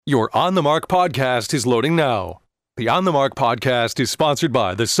Your On the Mark podcast is loading now. The On the Mark podcast is sponsored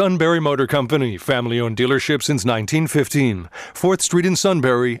by the Sunbury Motor Company, family-owned dealership since 1915, 4th Street in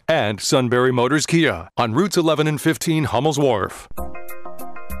Sunbury, and Sunbury Motors Kia on routes 11 and 15 Hummel's Wharf.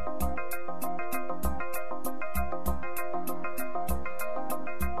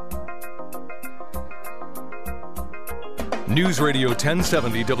 News Radio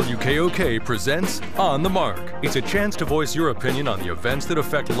 1070 WKOK presents On the Mark. It's a chance to voice your opinion on the events that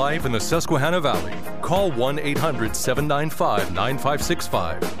affect life in the Susquehanna Valley. Call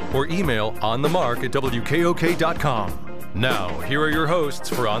 1-800-795-9565 or email onthemark@wkok.com. Now, here are your hosts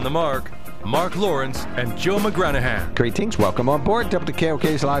for On the Mark, Mark Lawrence and Joe McGranahan. Greetings. Welcome on board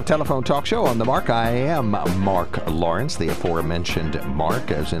WKOK's live telephone talk show On the Mark. I am Mark Lawrence, the aforementioned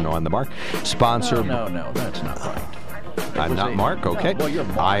Mark, as in On the Mark. Sponsor. No, that's not right. I'm not Mark, okay. No, well, you're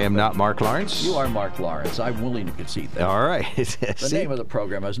Mark. I am not Mark Lawrence. You are Mark Lawrence. I'm willing to concede that. All right. The name of the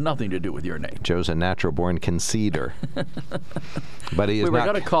program has nothing to do with your name. Joe's a natural-born conceder. But he is we were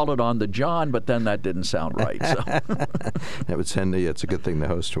going to call it On the John, but then that didn't sound right. So. That would send it's a good thing the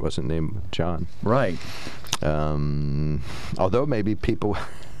host wasn't named John. Right. Although maybe people...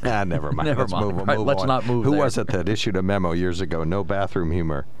 never mind. Let's move right, on. Let's not move Who there. was it that issued a memo years ago? No bathroom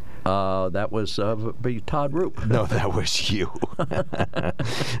humor. That was Todd Roop. No, that was you.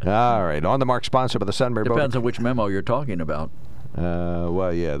 All right. On the Mark, sponsored by the Sunbury Motor. Depends on which memo you're talking about.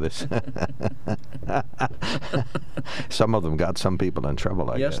 Well, yeah, this. Some of them got some people in trouble,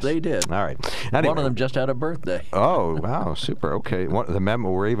 I guess. Yes, they did. All right. Anyway. One of them just had a birthday. Oh, wow, super. Okay. The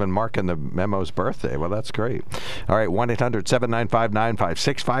memo, we're even marking the memo's birthday. Well, that's great. All right,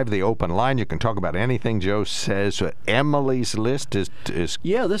 1-800-795-9565, the open line. You can talk about anything Joe says. Emily's List is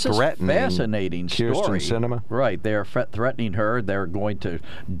yeah, this is a fascinating Kirsten story. Sinema. Right. They're threatening her. They're going to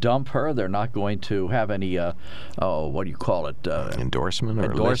dump her. They're not going to have any, what do you call it?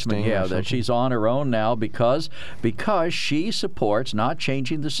 Endorsement, yeah, that she's on her own now because she supports not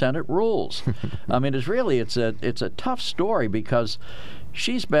changing the Senate rules. I mean, it's a tough story because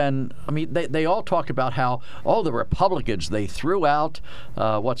she's been, I mean, they all talk about how, the Republicans, they threw out,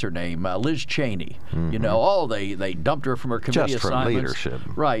 what's her name, Liz Cheney. Mm-hmm. You know, they dumped her from her committee just assignments. Just for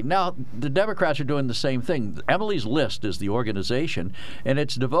leadership. Right. Now, the Democrats are doing the same thing. Emily's List is the organization, and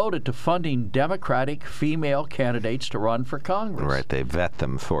it's devoted to funding Democratic female candidates to run for Congress. Right. They vet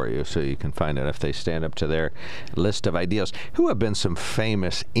them for you so you can find out if they stand up to their list of ideals. Who have been some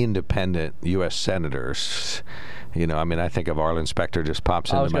famous independent U.S. senators? You know, I mean, I think of Arlen Specter just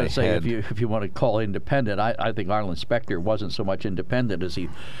pops into my head. I was going to say, if you want to call independent, I think Arlen Specter wasn't so much independent as he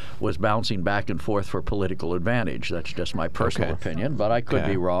was bouncing back and forth for political advantage. That's just my personal opinion, but I could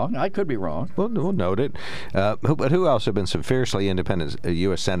be wrong. Well, we'll note it. But who else have been some fiercely independent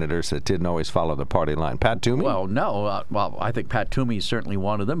U.S. senators that didn't always follow the party line? Pat Toomey? Well, no. I think Pat Toomey is certainly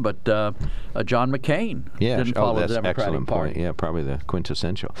one of them, but John McCain didn't follow the Democratic Party. Point. Yeah, probably the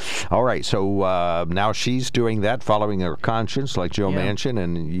quintessential. All right, so now she's doing that, following her conscience, like Joe Manchin,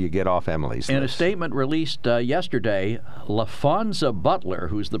 and you get off Emily's In List. A statement released yesterday, LaFonza Butler,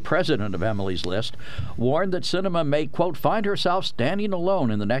 who's the president of Emily's List, warned that Sinema may, quote, find herself standing alone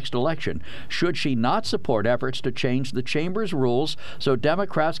in the next election should she not support efforts to change the chamber's rules so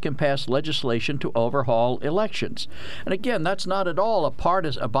Democrats can pass legislation to overhaul elections. And again, that's not at all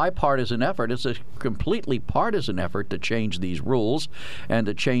a bipartisan effort. It's a completely partisan effort to change these rules and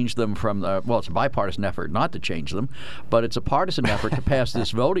to change them from, it's a bipartisan effort not to change them, but it's a partisan effort to pass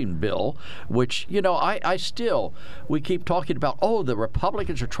this voting bill, which, you know, we keep talking about, the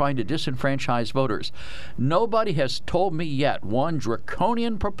Republicans are trying to disenfranchise voters. Nobody has told me yet one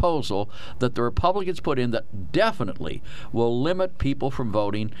draconian proposal that the Republicans put in that definitely will limit people from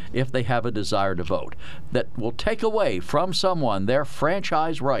voting if they have a desire to vote, that will take away from someone their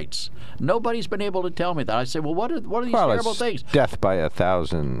franchise rights. Nobody's been able to tell me that. I say, well, what are these terrible things? Death by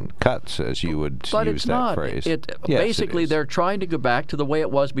 1,000 cuts, as you would use that phrase. Basically, they're trying to go back to the way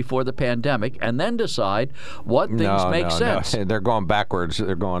it was before the pandemic and then decide what things make sense. No. They're going backwards.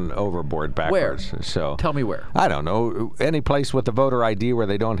 They're going overboard backwards. Where? So tell me where. I don't know. Any place with the voter ID where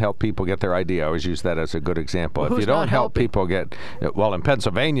they don't help people get their ID. I always use that as a good example. Well, if you don't help people get... Well, in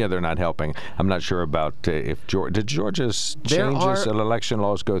Pennsylvania, they're not helping. I'm not sure about if Georgia... Did Georgia's changes in election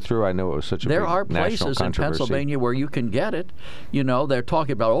laws go through? I know it was such a big national controversy. There are places in Pennsylvania where you can get it. You know, they're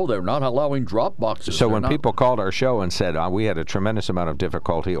talking about, they're not allowing drop boxes. So when people call called our show and said we had a tremendous amount of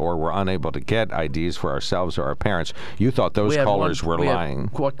difficulty or were unable to get IDs for ourselves or our parents, you thought those callers were lying.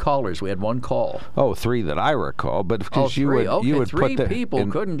 What callers? We had one call. Oh, 3 that I recall. But because you three. would, you would three put people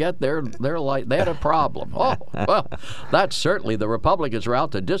couldn't get their light. They had a problem. Oh, well, that's certainly the Republicans are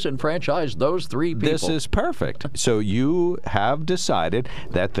out to disenfranchise those 3 people. This is perfect. So you have decided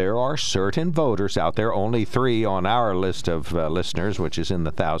that there are certain voters out there, only 3 on our list of listeners, which is in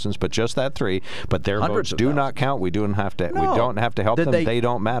the thousands, but just that 3. But their votes do not count. We don't have to. No. We don't have to help them. They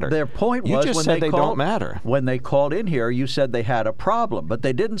don't matter. Their point you was just when said they don't matter. When they called in here, you said they had a problem, but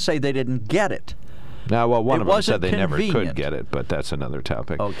they didn't say they didn't get it. Now, well, one of them said they convenient. never could get it, but that's another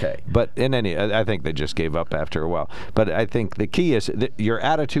topic. Okay. But I think they just gave up after a while. But I think the key is that your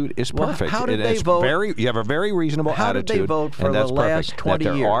attitude is perfect. How did they vote? You have a very reasonable attitude. How did they vote for the last 20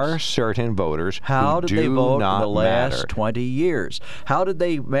 years? There are certain voters How who did they vote not in the last matter. 20 years? How did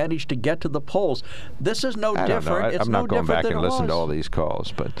they manage to get to the polls? This is no different. I'm not going back and listen to all these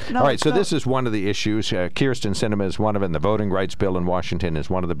calls. But no, all right, so this is one of the issues. Kyrsten Sinema is one of them. The voting rights bill in Washington is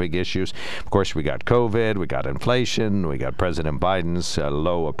one of the big issues. Of course, we got COVID. We got inflation. We got President Biden's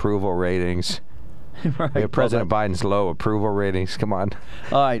low approval ratings. Right. President Biden's low approval ratings. Come on.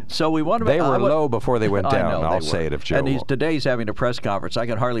 All right. So we want to. They were low before they went down. I'll say it if Joe. And today's having a press conference. I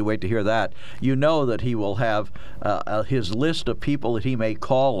can hardly wait to hear that. You know that he will have his list of people that he may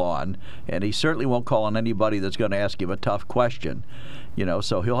call on, and he certainly won't call on anybody that's going to ask him a tough question.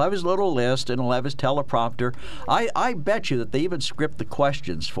 So he'll have his little list and he'll have his teleprompter. I bet you that they even script the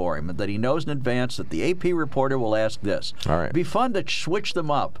questions for him, and that he knows in advance that the AP reporter will ask this. All right. It'd be fun to switch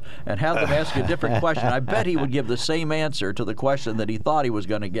them up and have them ask a different question. I bet he would give the same answer to the question that he thought he was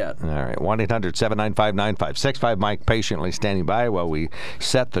going to get. All right. 1-800-795-9565. Mike patiently standing by while we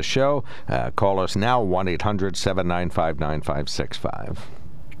set the show. Call us now, 1-800-795-9565.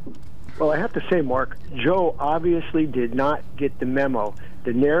 Well, I have to say, Mark, Joe obviously did not get the memo.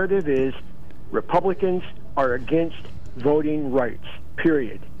 The narrative is Republicans are against voting rights,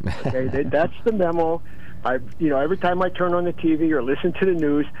 period. Okay? That's the memo. Every time I turn on the TV or listen to the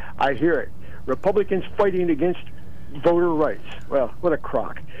news, I hear it. Republicans fighting against voter rights. Well, what a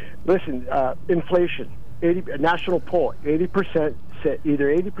crock. Listen, inflation, a national poll, 80%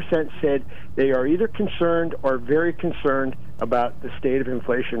 said they are either concerned or very concerned about the state of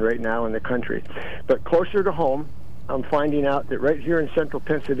inflation right now in the country. But closer to home, I'm finding out that right here in central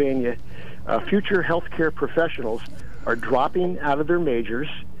Pennsylvania, future healthcare professionals are dropping out of their majors,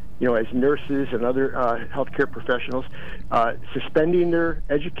 as nurses and other healthcare professionals, suspending their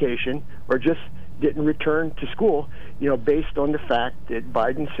education or just didn't return to school, based on the fact that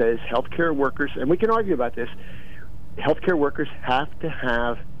Biden says healthcare workers, and we can argue about this, healthcare workers have to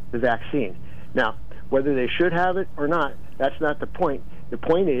have the vaccine. Now, whether they should have it or not, that's not the point. The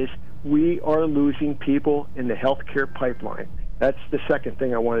point is we are losing people in the healthcare pipeline. That's the second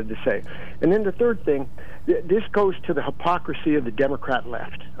thing I wanted to say. And then the third thing, this goes to the hypocrisy of the Democrat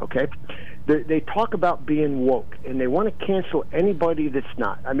left, okay? They talk about being woke, and they want to cancel anybody that's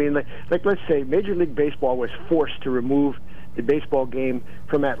not. I mean, like let's say Major League Baseball was forced to remove the baseball game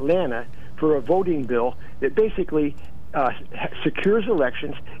from Atlanta for a voting bill that basically secures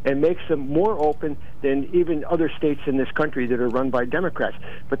elections and makes them more open than even other states in this country that are run by Democrats.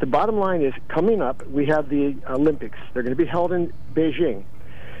 But the bottom line is, coming up, we have the Olympics. They're going to be held in Beijing.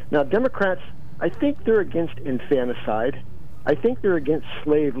 Now, Democrats, I think they're against infanticide. I think they're against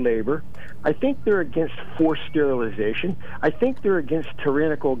slave labor. I think they're against forced sterilization. I think they're against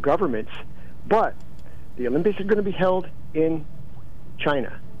tyrannical governments. But the Olympics are going to be held in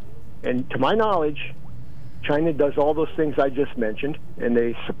China. And to my knowledge, China does all those things I just mentioned, and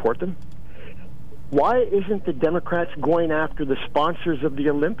they support them. Why isn't the Democrats going after the sponsors of the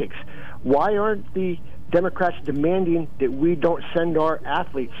Olympics? Why aren't the Democrats demanding that we don't send our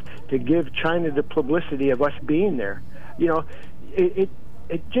athletes to give China the publicity of us being there? It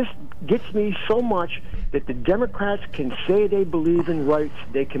just gets me so much that the Democrats can say they believe in rights,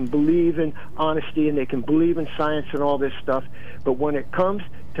 they can believe in honesty, and they can believe in science and all this stuff, but when it comes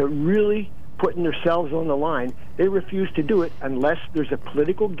to really putting themselves on the line, they refuse to do it unless there's a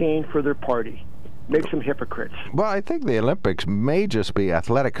political gain for their party. Makes them hypocrites. Well, I think the Olympics may just be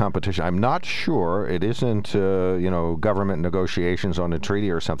athletic competition. I'm not sure. It isn't, government negotiations on a treaty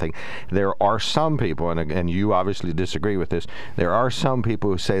or something. There are some people, and you obviously disagree with this, there are some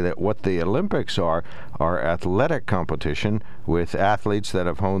people who say that what the Olympics are athletic competition with athletes that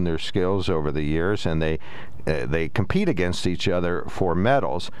have honed their skills over the years, and they they compete against each other for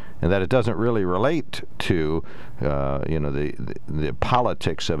medals, and that it doesn't really relate to the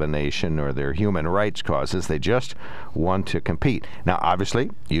politics of a nation or their human rights causes. They just want to compete. Now, obviously,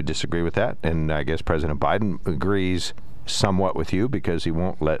 you disagree with that, and I guess President Biden agrees somewhat with you because he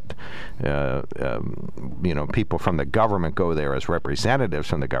won't let people from the government go there as representatives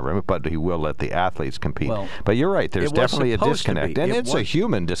from the government, but he will let the athletes compete. Well, but you're right, there's definitely a disconnect, and it's a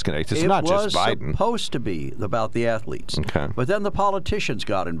human disconnect. It's not just Biden. It was supposed to be about the athletes, but then the politicians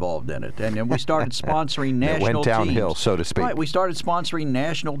got involved in it, and then we started sponsoring national teams. It went downhill, so to speak. Right, we started sponsoring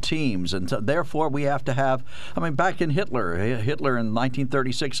national teams, and therefore we have to have, back in Hitler in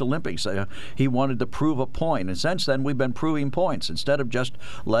 1936 Olympics, he wanted to prove a point, and since then we've been proving points instead of just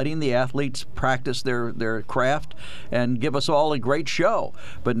letting the athletes practice their craft and give us all a great show.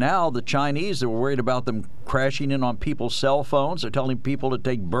 But now the Chinese are worried about them crashing in on people's cell phones. They're telling people to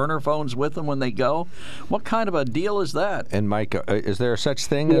take burner phones with them when they go. What kind of a deal is that? And Mike, is there such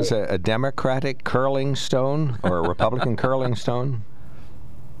thing as a Democratic curling stone or a Republican curling stone?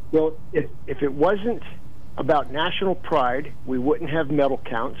 Well, if it wasn't about national pride, we wouldn't have medal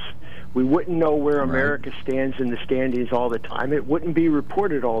counts. We wouldn't know where America stands in the standings all the time. It wouldn't be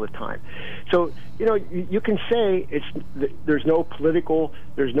reported all the time. So, you can say there's no political,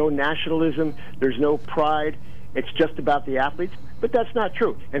 there's no nationalism, there's no pride. It's just about the athletes. But that's not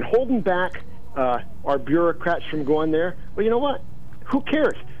true. And holding back our bureaucrats from going there, well, you know what? Who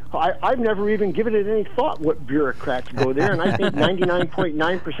cares? I've never even given it any thought what bureaucrats go there, and I think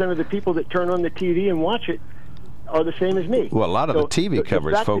 99.9% of the people that turn on the TV and watch it are the same as me. Well, a lot of the TV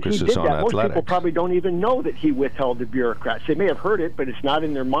coverage focuses on athletics. Most people probably don't even know that he withheld the bureaucrats. They may have heard it, but it's not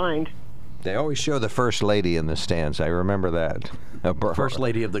in their mind. They always show the first lady in the stands. I remember that. First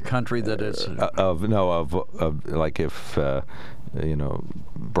lady of the country that is like if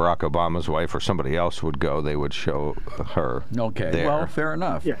Barack Obama's wife or somebody else would go, they would show her. Okay. There. Well, fair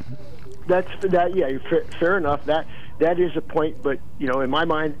enough. Yeah, fair enough. That is a point, but in my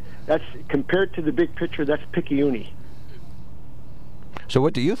mind, that's compared to the big picture. That's picayune. So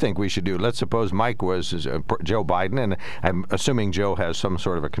what do you think we should do? Let's suppose Mike was Joe Biden, and I'm assuming Joe has some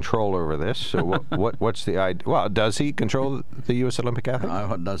sort of a control over this. So what's the idea? Well, does he control the U.S. Olympic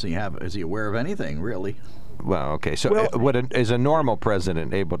athlete? Does he have? Is he aware of anything, really? Well, okay. So is a normal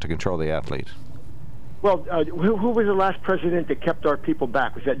president able to control the athletes? Well, who was the last president that kept our people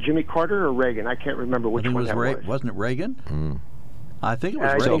back? Was that Jimmy Carter or Reagan? I can't remember which one that was. Wasn't it Reagan? I think it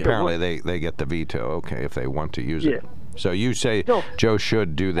was Reagan. So apparently they get the veto, okay, if they want to use it. So you say Joe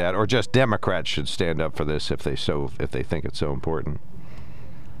should do that, or just Democrats should stand up for this if they think it's so important?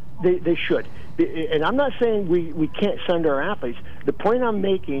 They should. And I'm not saying we can't send our athletes. The point I'm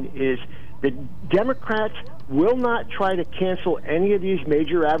making is that Democrats will not try to cancel any of these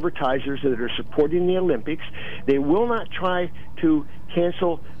major advertisers that are supporting the Olympics. They will not try to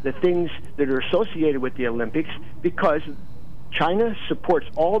cancel the things that are associated with the Olympics because China supports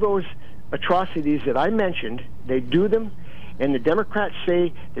all those atrocities that I mentioned. They do them, and the Democrats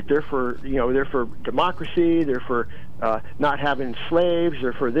say that they're for democracy, they're for not having slaves,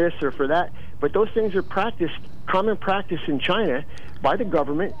 they're for this, or for that. But those things are common practice in China by the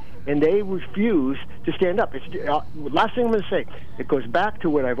government, and they refuse to stand up. Last thing I'm going to say, it goes back to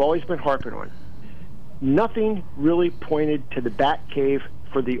what I've always been harping on. Nothing really pointed to the bat cave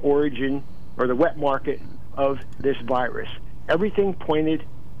for the origin or the wet market of this virus. Everything pointed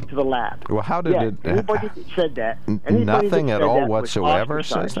to the lab. Well, how did it? Anybody that said that? Nothing at all whatsoever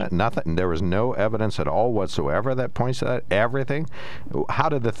says that. Nothing. There was no evidence at all whatsoever that points to that. Everything. How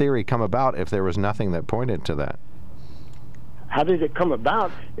did the theory come about if there was nothing that pointed to that? How did it come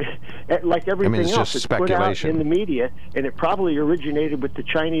about? Like everything else, it's put out in the media, and it probably originated with the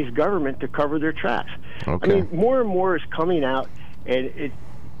Chinese government to cover their tracks. Okay. I mean, more and more is coming out, and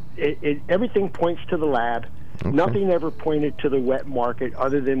everything points to the lab. Okay. Nothing ever pointed to the wet market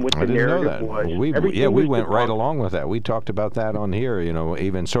other than what the narrative was. We went right along with that. We talked about that on here.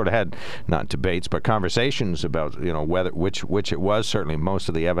 Even sort of had not debates but conversations about whether which it was. Certainly, most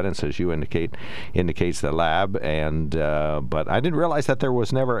of the evidence, as you indicates the lab. And but I didn't realize that there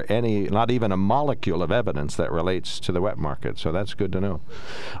was never not even a molecule of evidence that relates to the wet market. So that's good to know.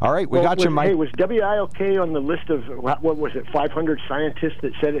 All right, we got you, Mike. Hey, was WIOK on the list of what was it? 500 scientists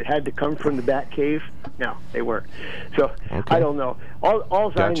that said it had to come from the bat cave? No, they weren't. So okay. I don't know. All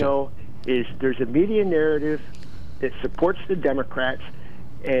gotcha. I know is there's a media narrative that supports the Democrats,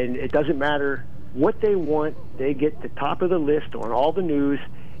 and it doesn't matter what they want. They get the top of the list on all the news,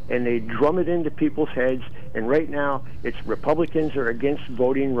 and they drum it into people's heads. And right now, it's Republicans are against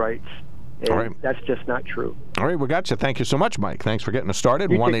voting rights. And that's just not true. All right, we got you. Thank you so much, Mike. Thanks for getting us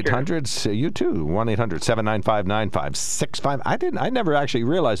started. 1-800, you too, 1-800-795-9565. I never actually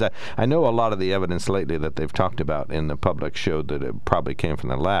realized that. I know a lot of the evidence lately that they've talked about in the public showed that it probably came from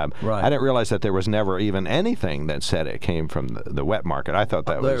the lab. Right. I didn't realize that there was never even anything that said it came from the wet market. I thought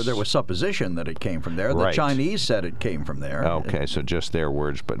that there was supposition that it came from there. The Right. Chinese said it came from there. Okay, so just their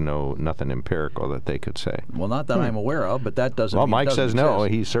words, but nothing empirical that they could say. Well, not that I'm aware of, but that doesn't Well, mean Mike it doesn't says no.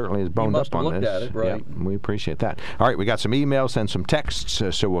 exist. He certainly is boned must up on have looked this. at it, right. Yeah, we appreciate that. All right, we got some emails and some texts,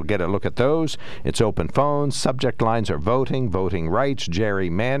 so we'll get a look at those. It's open phones. Subject lines are voting rights,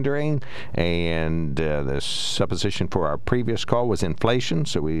 gerrymandering, and the supposition for our previous call was inflation.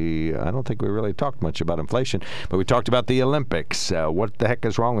 So I don't think we really talked much about inflation, but we talked about the Olympics. What the heck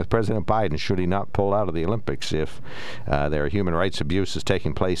is wrong with President Biden? Should he not pull out of the Olympics if there are human rights abuses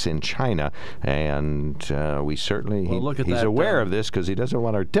taking place in China? And we certainly he's aware of this because he doesn't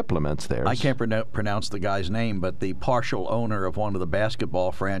want our diplomats there. I can't pronounce the guy's name, but the partial owner of one of the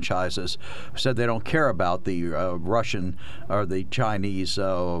basketball franchises said they don't care about the Russian or the Chinese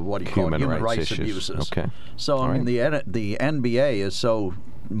human rights abuses. Okay. So I mean the NBA is so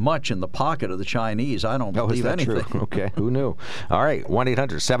much in the pocket of the Chinese. I don't believe anything. True? Okay, who knew? All right,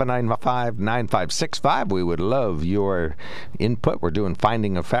 1-800-795-9565. We would love your input. We're doing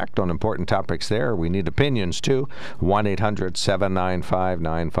Finding of Fact on important topics there. We need opinions, too.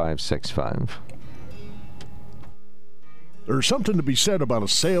 1-800-795-9565. There's something to be said about a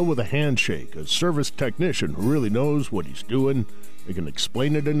sale with a handshake, a service technician who really knows what he's doing. They can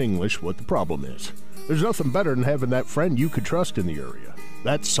explain it in English what the problem is. There's nothing better than having that friend you could trust in the area.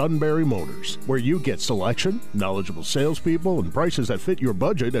 That's Sunbury Motors, where you get selection, knowledgeable salespeople, and prices that fit your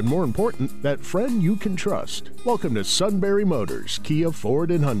budget, and more important, that friend you can trust. Welcome to Sunbury Motors, Kia, Ford,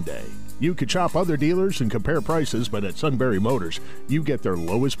 and Hyundai. You could shop other dealers and compare prices, but at Sunbury Motors, you get their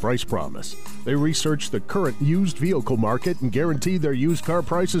lowest price promise. They research the current used vehicle market and guarantee their used car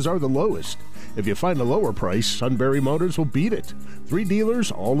prices are the lowest. If you find a lower price, Sunbury Motors will beat it. 3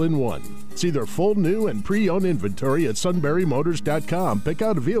 dealers all in one. See their full new and pre-owned inventory at sunburymotors.com. Pick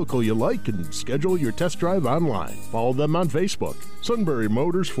out a vehicle you like and schedule your test drive online. Follow them on Facebook. Sunbury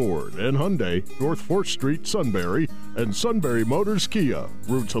Motors Ford and Hyundai, North 4th Street, Sunbury, and Sunbury Motors Kia,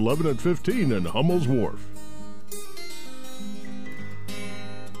 routes 11 and 15 in Hummel's Wharf.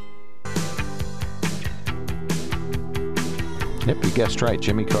 Yep, you guessed right,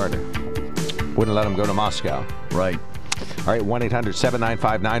 Jimmy Carter. Wouldn't let him go to Moscow. Right. All right,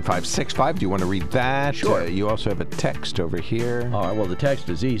 1-800-795-9565. Do you want to read that? Sure. You also have a text over here. All right, well, the text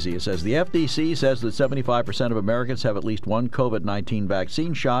is easy. It says, the FDC says that 75% of Americans have at least one COVID-19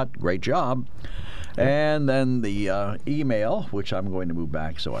 vaccine shot. Great job. And then the email, which I'm going to move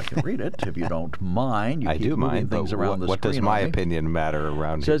back so I can read it, if you don't mind. I do mind, things around the what does screen my opinion matter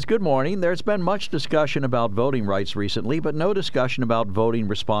around here? Says, good morning. There's been much discussion about voting rights recently, but no discussion about voting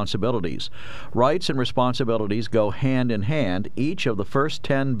responsibilities. Rights and responsibilities go hand in hand. Each of the first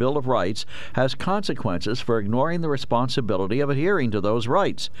 10 Bill of Rights has consequences for ignoring the responsibility of adhering to those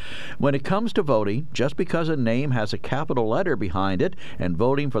rights. When it comes to voting, just because a name has a capital letter behind it and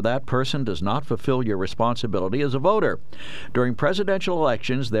voting for that person does not fulfill your responsibility as a voter. During presidential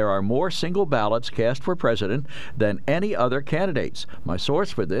elections, there are more single ballots cast for president than any other candidates. My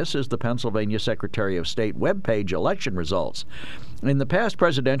source for this is the Pennsylvania Secretary of State webpage election results. In the past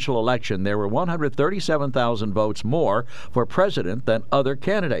presidential election, there were 137,000 votes more for president than other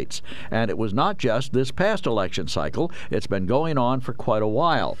candidates. And it was not just this past election cycle. It's been going on for quite a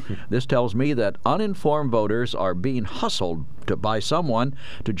while. This tells me that uninformed voters are being hustled by someone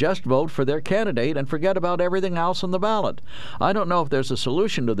to just vote for their candidate and forget about everything else on the ballot. I don't know if there's a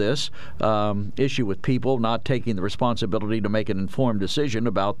solution to this issue with people not taking the responsibility to make an informed decision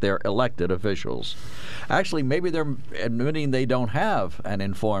about their elected officials. Actually, maybe they're admitting they don't have an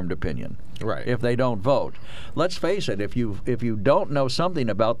informed opinion. Right. If they don't vote. Let's face it, if you don't know something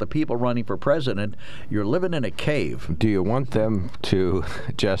about the people running for president, you're living in a cave. Do you want them to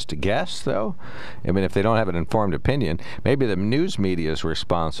just guess, though? I mean, if they don't have an informed opinion, maybe the news media is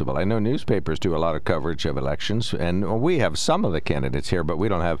responsible. I know newspapers do a lot of coverage of elections, and we have some of the candidates here, but we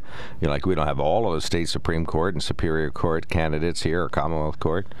don't have, we don't have all of the state Supreme Court and Superior Court candidates here, or Commonwealth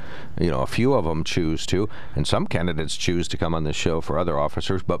Court. A few of them choose to, and some candidates choose to come on the show for other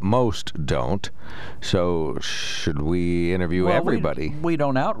officers, but most don't. So should we interview everybody? We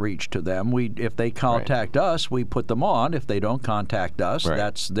don't outreach to them. If they contact us, we put them on. If they don't contact us,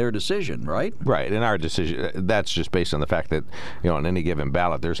 that's their decision, right? Right. And our decision, that's just based on the fact that that, on any given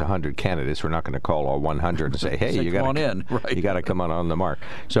ballot, there's 100 candidates. We're not going to call all 100 and say, hey, you got to come on in. Right. You got to come on the mark.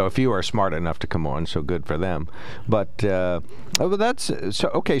 So if you are smart enough to come on, so good for them. But that's so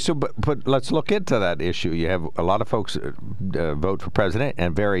okay. So but let's look into that issue. You have a lot of folks vote for president,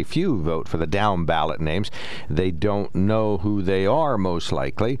 and very few vote for the down ballot names. They don't know who they are, most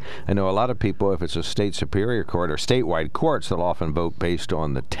likely. I know a lot of people, if it's a state superior court or statewide courts, they'll often vote based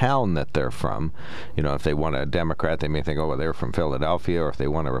on the town that they're from. If they want a Democrat, they may think, oh, well, they're from Philadelphia, or if they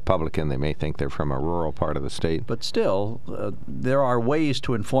want a Republican, they may think they're from a rural part of the state. But still, there are ways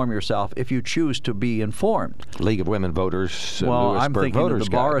to inform yourself if you choose to be informed. League of Women Voters, well, Lewisburg I'm thinking Voters of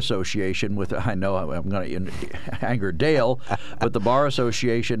the Bar Association. I know I'm going to anger Dale, but the Bar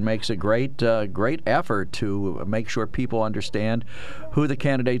Association makes a great effort to make sure people understand who the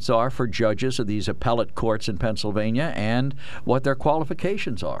candidates are for judges of these appellate courts in Pennsylvania and what their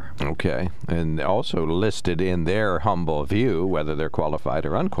qualifications are. Okay. And also listed in their humble view whether they're qualified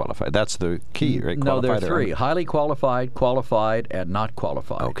or unqualified. That's the key, right? No, there are three. Highly qualified, qualified, and not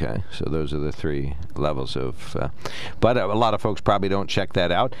qualified. Okay. So those are the three levels of... but a lot of folks probably don't check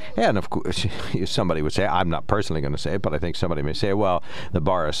that out. And, of course, somebody would say, I'm not personally going to say it, but I think somebody may say, well, the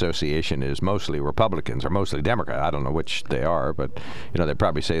Bar Association is mostly Republicans or mostly Democrats. I don't know which they are, but, they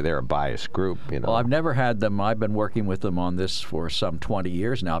probably say they're a biased group. Well, I've never had them. I've been working with them on this for some 20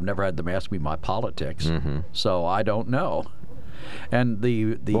 years now. I've never had them ask me my politics, so I don't know. And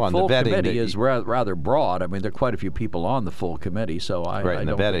the full committee is rather broad. I mean, there are quite a few people on the full committee, so I right, and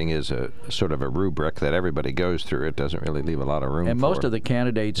don't the vetting is a sort of a rubric that everybody goes through. It doesn't really leave a lot of room for And most of the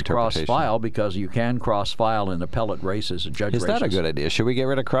candidates cross-file because you can cross-file in appellate races and judge races. Is that a good idea? Should we get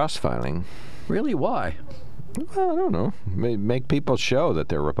rid of cross-filing? Really, why? Well, I don't know. Make people show that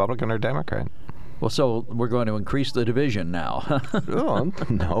they're Republican or Democrat. Well, so we're going to increase the division now. Well,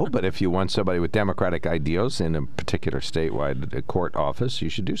 no, but if you want somebody with Democratic ideals in a particular statewide court office, you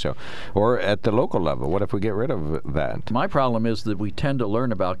should do so. Or at the local level. What if we get rid of that? My problem is that we tend to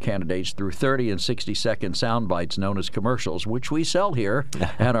learn about candidates through 30 and 60-second sound bites known as commercials, which we sell here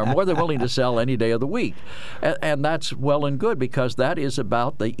and are more than willing to sell any day of the week. And that's well and good because that is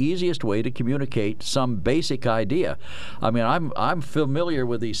about the easiest way to communicate some basic idea. I mean, I'm familiar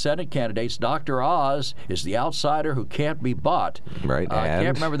with these Senate candidates. Dr. Oz is the outsider who can't be bought. Right. I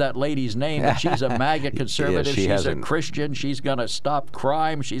can't remember that lady's name, but she's a MAGA conservative. Yes, she's a Christian. She's going to stop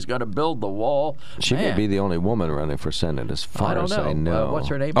crime. She's going to build the wall. She may be the only woman running for Senate as far as I know. What's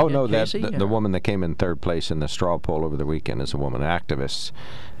her name? Oh, no, the woman that came in third place in the straw poll over the weekend is a woman, activist.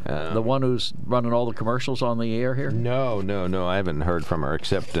 The one who's running all the commercials on the air here? No. I haven't heard from her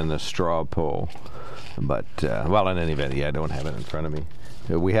except in the straw poll. But, well, in any event, I don't have it in front of me.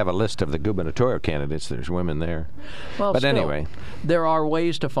 We have a list of the gubernatorial candidates. There's women there. Well, but still, anyway. There are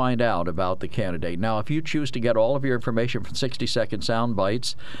ways to find out about the candidate. Now, if you choose to get all of your information from 60-second sound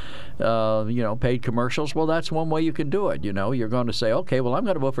bites, paid commercials, well, that's one way you can do it. You're going to say, okay, well, I'm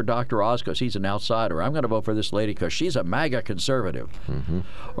going to vote for Dr. Oz because he's an outsider. I'm going to vote for this lady because she's a MAGA conservative.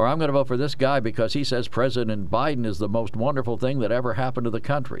 Or I'm going to vote for this guy because he says President Biden is the most wonderful thing that ever happened to the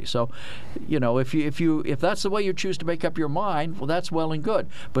country. So, if that's the way you choose to make up your mind, well, that's well and good.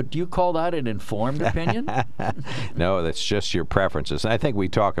 But do you call that an informed opinion? No, that's just your preferences. And I think we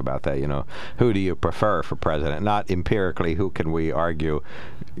talk about that, who do you prefer for president? Not empirically, who can we argue,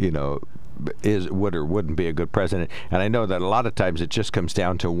 would or wouldn't be a good president. And I know that a lot of times it just comes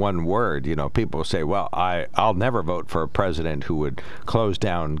down to one word. People say, well, I'll never vote for a president who would close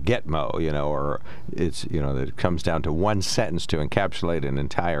down Gitmo, or it's, that it comes down to one sentence to encapsulate an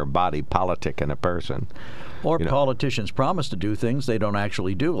entire body politic in a person. Or politicians promise to do things they don't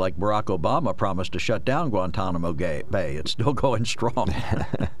actually do, like Barack Obama promised to shut down Guantanamo Bay. It's still going strong.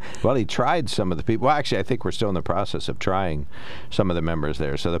 Well, he tried some of the people. Well, actually, I think we're still in the process of trying some of the members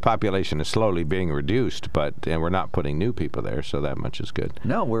there. So the population is slowly being reduced, and we're not putting new people there, so that much is good.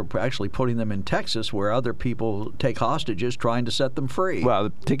 No, we're actually putting them in Texas where other people take hostages trying to set them free. Well,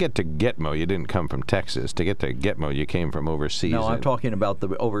 to get to Gitmo, you didn't come from Texas. To get to Gitmo, you came from overseas. No, I'm talking about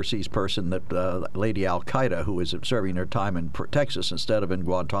the overseas person, that Lady Al-Qaeda, who is serving her time in Texas instead of in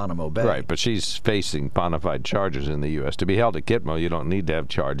Guantanamo Bay. Right, but she's facing bona fide charges in the U.S. To be held at Gitmo, you don't need to have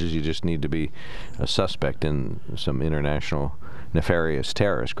charges. You just need to be a suspect in some international nefarious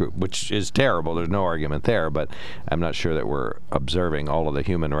terrorist group, which is terrible. There's no argument there, but I'm not sure that we're observing all of the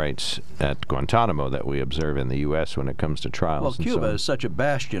human rights at Guantanamo that we observe in the U.S. when it comes to trials. Well, Cuba is such a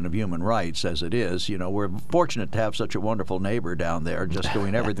bastion of human rights as it is. We're fortunate to have such a wonderful neighbor down there just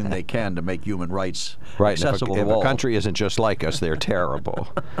doing everything they can to make human rights accessible to all. If a country isn't just like us, they're terrible.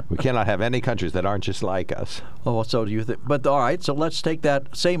 We cannot have any countries that aren't just like us. Oh, so do you think? But all right, so let's take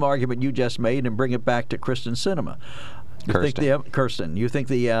that same argument you just made and bring it back to Kyrsten Sinema. Kirsten, you think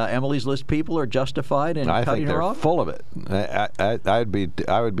the Emily's List people are justified in cutting her off? I think they're full of it.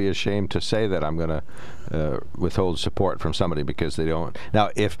 I would be ashamed to say that I'm going to withhold support from somebody because they don't. Now,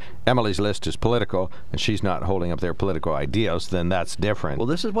 if Emily's List is political and she's not holding up their political ideals, then that's different. Well,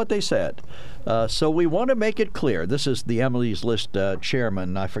 this is what they said. So we want to make it clear. This is the Emily's List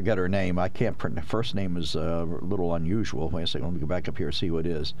chairman. I forget her name. I can't. First name is a little unusual. Wait a second. Let me go back up here and see who it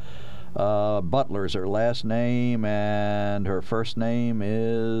is. Butler's her last name, and her first name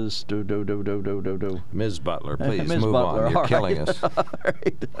is Ms. Butler. Please Ms. move Butler. on. You're killing us.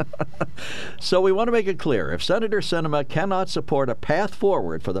 Right. So we want to make it clear. If Senator Sinema cannot support a path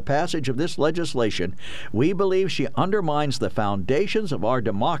forward for the passage of this legislation, we believe she undermines the foundations of our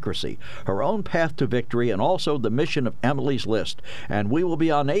democracy, her own path to victory, and also the mission of Emily's List, and we will be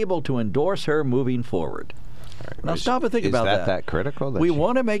unable to endorse her moving forward. Now stop and think about that. Is that critical? We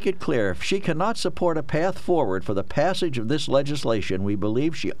want to make it clear, if she cannot support a path forward for the passage of this legislation, we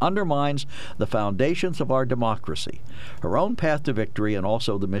believe she undermines the foundations of our democracy, her own path to victory, and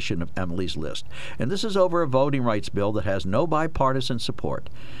also the mission of Emily's List. And this is over a voting rights bill that has no bipartisan support.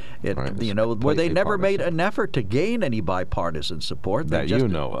 Where they never made an effort to gain any bipartisan support. That you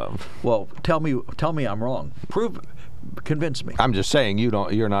know of. Well, tell me I'm wrong. Convince me. I'm just saying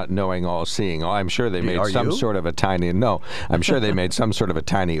you're not knowing all, seeing all. I'm sure they made some sort of a tiny I'm sure they made some sort of a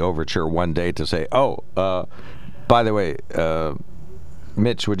tiny overture one day to say, by the way,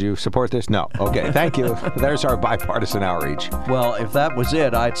 Mitch, would you support this? No. Okay, thank you. There's our bipartisan outreach. Well, if that was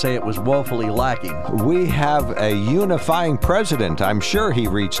it, I'd say it was woefully lacking. We have a unifying president. I'm sure he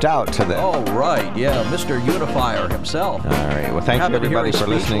reached out to them. Oh, right. Yeah, Mr. Unifier himself. All right. Well, thank you, everybody, for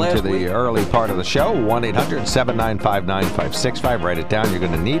listening to the early part of the show. 1-800-795-9565. Write it down. You're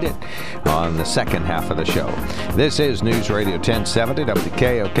going to need it on the second half of the show. This is News Radio 1070,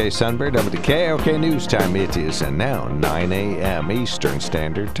 WKOK Sunbury, WKOK News Time. It is now 9 a.m. Eastern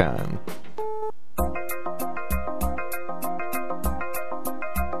Standard Time.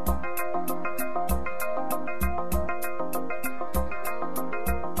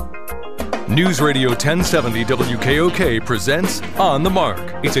 News Radio 1070 WKOK presents On the Mark.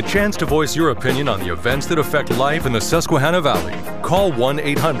 It's a chance to voice your opinion on the events that affect life in the Susquehanna Valley. Call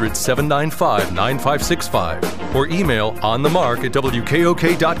 1-800-795-9565 or email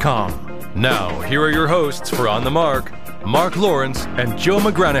onthemark@wkok.com. Now, here are your hosts for On the Mark, Mark Lawrence and Joe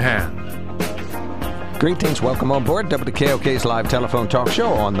McGranahan. Greetings. Welcome on board WKOK's live telephone talk show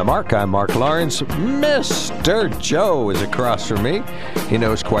On the Mark. I'm Mark Lawrence. Mr. Joe is across from me. He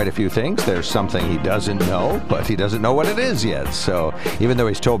knows quite a few things. There's something he doesn't know, but he doesn't know what it is yet. So even though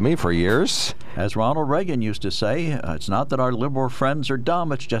he's told me for years... As Ronald Reagan used to say, it's not that our liberal friends are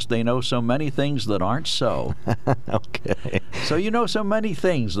dumb, it's just they know so many things that aren't so. Okay. So you know so many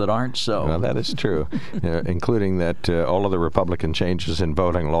things that aren't so. Well, that is true, including that all of the Republican changes in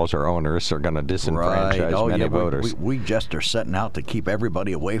voting laws are onerous, are going to disenfranchise many voters. We just are setting out to keep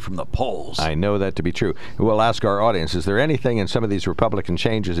everybody away from the polls. I know that to be true. We'll ask our audience, is there anything in some of these Republican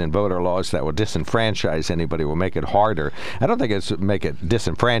changes in voter laws that will disenfranchise anybody, will make it harder? I don't think it's make it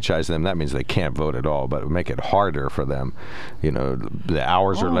disenfranchise them. That means they can't vote at all, but make it harder for them. You know, the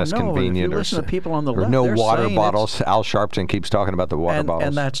hours are less convenient. If you listen to people on the left, no water bottles. Al Sharpton keeps talking about the water bottles.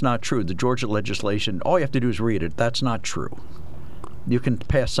 And that's not true. The Georgia legislation, all you have to do is read it. That's not true. You can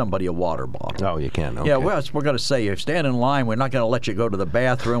pass somebody a water bottle. Oh, you can? Okay. Yeah, well, we're going to say, you stand in line, we're not going to let you go to the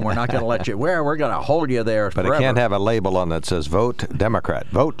bathroom, we're not going to let you, we're going to hold you there forever. But it can't have a label on that says, vote Democrat,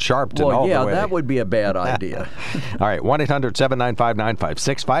 vote Sharpton all the way. Well, yeah, that would be a bad idea. All right,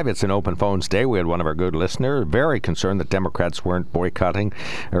 1-800-795-9565. It's an open phones day. We had one of our good listeners very concerned that Democrats weren't boycotting,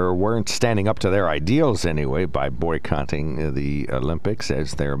 or weren't standing up to their ideals anyway, by boycotting the Olympics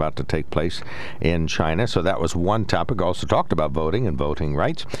as they're about to take place in China. So that was one topic. Also talked about voting and voting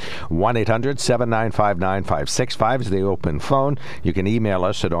rights. 1-800-795-9565 is the open phone. You can email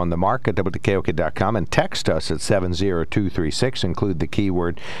us at onthemark@wkok.com and text us at 70236. Include the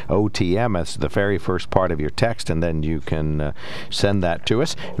keyword OTM as the very first part of your text, and then you can send that to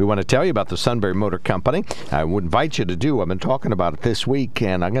us. We want to tell you about the Sunbury Motor Company. I would invite you to do. I've been talking about it this week,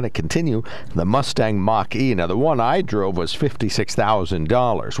 and I'm going to continue the Mustang Mach-E. Now, the one I drove was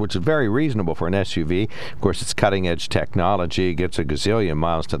 $56,000, which is very reasonable for an SUV. Of course, it's cutting-edge technology, gets a gazillion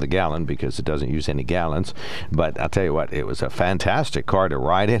miles to the gallon because it doesn't use any gallons. But I'll tell you what, it was a fantastic car to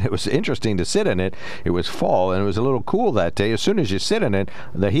ride in. It was interesting to sit in it. It was fall, and it was a little cool that day. As soon as you sit in it,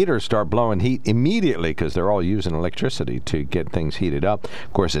 the heaters start blowing heat immediately because they're all using electricity to get things heated up.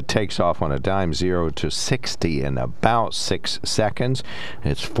 Of course, it takes off on a dime, 0 to 60 in about 6 seconds.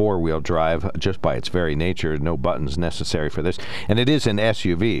 It's four-wheel drive just by its very nature. No buttons necessary for this. And it is an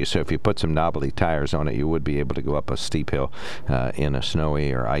SUV, so if you put some knobbly tires on it, you would be able to go up a steep hill in a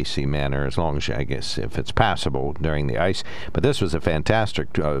snowy or icy manner, as long as, I guess, if it's passable during the ice. But this was a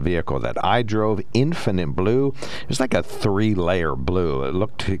fantastic vehicle that I drove, infinite blue. It was like a 3-layer blue. It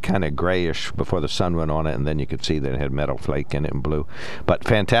looked kind of grayish before the sun went on it, and then you could see that it had metal flake in it in blue. But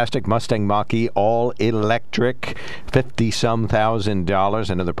fantastic. Mustang Mach-E, all electric, $50-some thousand. I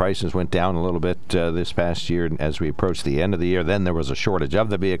know the prices went down a little bit this past year as we approached the end of the year. Then there was a shortage of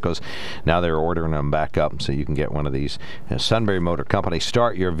the vehicles. Now they're ordering them back up, so you can get one of these. Sunbury Motor Company.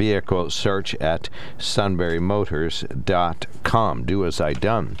 Start your vehicle search at sunburymotors.com. Do as I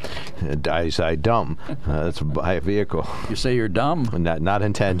done. As I dumb. Let's buy a vehicle. You say you're dumb? Not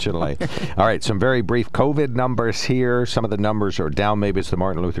intentionally. All right, some very brief COVID numbers here. Some of the numbers are down. Maybe it's the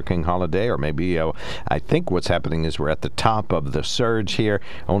Martin Luther King holiday, or maybe I think what's happening is we're at the top of the surge here.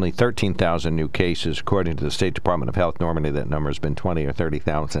 Only 13,000 new cases, according to the State Department of Health. Normally that number's been 20 or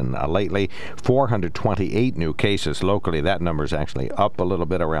 30,000 lately. 428 new cases locally. That number's actually up a little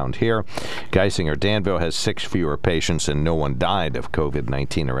bit around here. Geisinger Danville has 6 fewer patients, and no one died of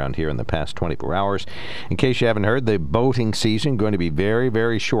COVID-19 around here in the past 24 hours. In case you haven't heard, the boating season going to be very,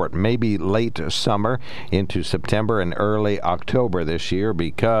 very short. Maybe late summer into September and early October this year,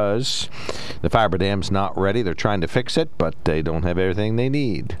 because the Fiber Dam's not ready. They're trying to fix it, but they don't have everything they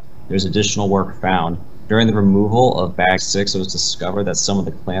need. There's additional work found. During the removal of Bag 6, it was discovered that some of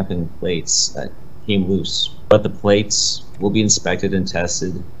the clamping plates that came loose. But the plates will be inspected and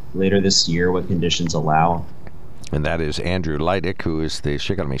tested later this year when conditions allow. And that is Andrew Leidick, who is the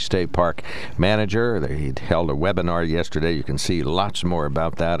Shikellamy State Park manager. He held a webinar yesterday. You can see lots more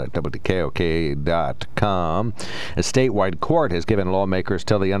about that at WKOK.com. A statewide court has given lawmakers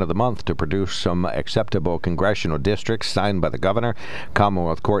till the end of the month to produce some acceptable congressional districts signed by the governor.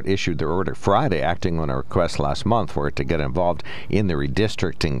 Commonwealth Court issued their order Friday, acting on a request last month for it to get involved in the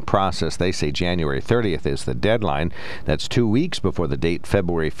redistricting process. They say January 30th is the deadline. That's 2 weeks before the date,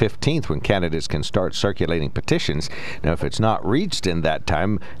 February 15th, when candidates can start circulating petitions. Now, if it's not reached in that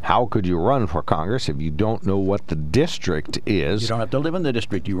time, how could you run for Congress if you don't know what the district is? You don't have to live in the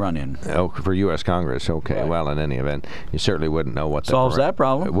district you run in. Oh, for U.S. Congress. Okay. Right. Well, in any event, you certainly wouldn't know what solves that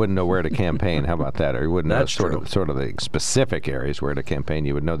problem. Wouldn't know where to campaign. How about that? Or you wouldn't know sort of the specific areas where to campaign.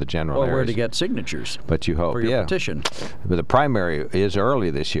 You would know the general areas. Or where to get signatures. But you hope, for your petition. But the primary is early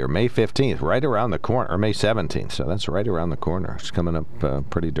this year, May 15th, right around the corner, or May 17th. So that's right around the corner. It's coming up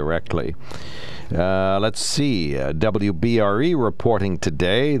pretty directly. Let's see. WBRE reporting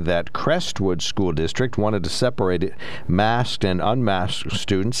today that Crestwood School District wanted to separate masked and unmasked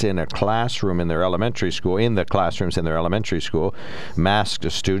students in a classroom in their elementary school. In the classrooms in their elementary school, masked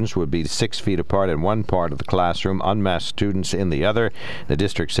students would be 6 feet apart in one part of the classroom, unmasked students in the other. The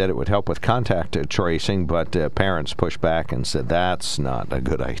district said it would help with contact tracing, but parents pushed back and said that's not a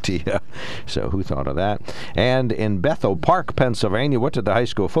good idea. So who thought of that? And in Bethel Park, Pennsylvania, what did the high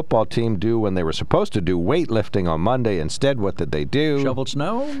school football team do when they were supposed to do weightlifting on Monday? Instead, what did they do? Shoveled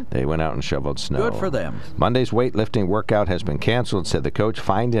snow? They went out and shoveled snow. Good for them. Monday's weightlifting workout has been canceled, said the coach.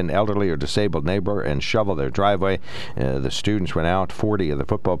 Find an elderly or disabled neighbor and shovel their driveway. The students went out, 40 of the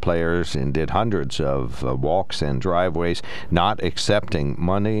football players, and did hundreds of walks and driveways, not accepting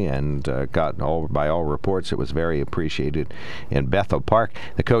money, and by all reports, it was very appreciated in Bethel Park.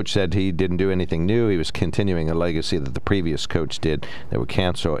 The coach said he didn't do anything new. He was continuing a legacy that the previous coach did. They would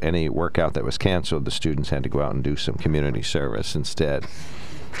cancel any workout that was canceled. The students had to go out and do some community service instead.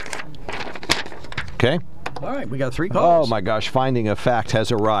 Okay? All right, we got 3 calls. Oh, my gosh. Finding of Fact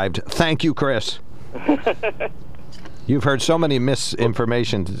has arrived. Thank you, Chris. You've heard so many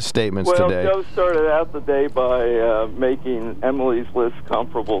misinformation statements today. Well, Joe started out the day by making Emily's List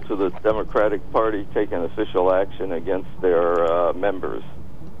comparable to the Democratic Party taking official action against their members,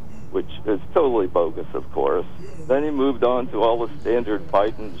 which is totally bogus, of course. Then he moved on to all the standard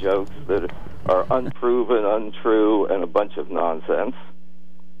Biden jokes that are unproven, untrue, and a bunch of nonsense.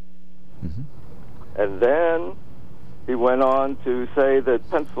 Mm-hmm. And then he went on to say that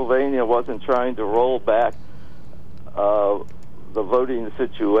Pennsylvania wasn't trying to roll back the voting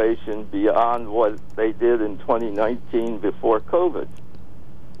situation beyond what they did in 2019 before COVID,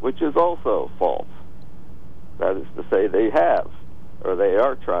 which is also false. That is to say, they have, or they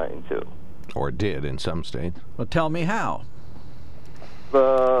are trying to. Or did in some states. Well, tell me how.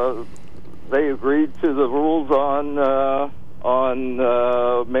 they agreed to the rules on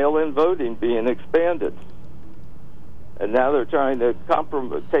mail-in voting being expanded. And now they're trying to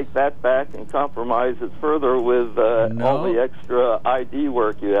take that back and compromise it further with all the extra ID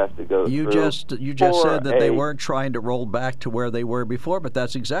work you have to go through. You just said that they weren't trying to roll back to where they were before, but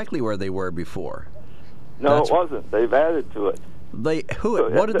that's exactly where they were before. No, it wasn't. They've added to it.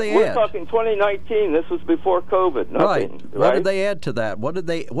 What did they We're add? We're talking 2019. This was before COVID. Nothing, right. What did they add to that? What did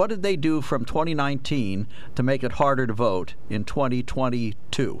they do from 2019 to make it harder to vote in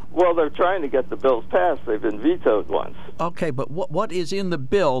 2022? Well, they're trying to get the bills passed. They've been vetoed once. Okay, but what is in the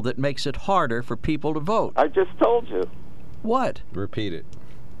bill that makes it harder for people to vote? I just told you. What? Repeat it.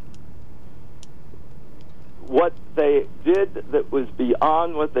 What they did that was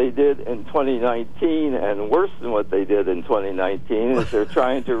beyond what they did in 2019 and worse than what they did in 2019 is they're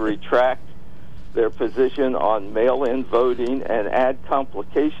trying to retract their position on mail-in voting and add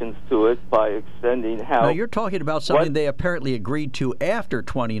complications to it by extending how... Now, you're talking about something they apparently agreed to after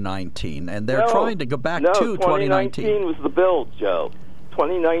 2019, and they're trying to go back to 2019. 2019 was the bill, Joe.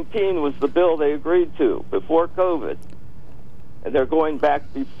 2019 was the bill they agreed to before COVID. And they're going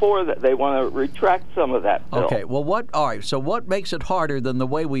back before that. They want to retract some of that bill. Okay, well, all right, so what makes it harder than the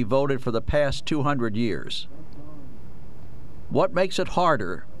way we voted for the past 200 years? What makes it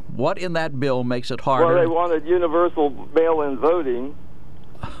harder? What in that bill makes it harder? Well, they wanted universal mail-in voting.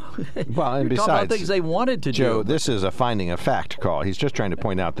 Well, and You're besides, talking about things they wanted to Joe, do. this is a finding of fact call. He's just trying to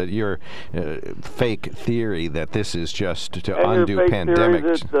point out that your fake theory that this is just to and undo your fake pandemic.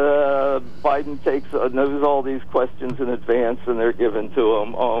 Theory that Biden knows all these questions in advance and they're given to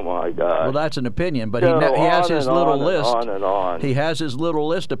him. Oh my God! Well, that's an opinion, but Joe, he has his little list. On and on. He has his little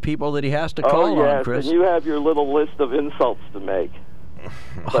list of people that he has to call yes, on, Chris. And you have your little list of insults to make.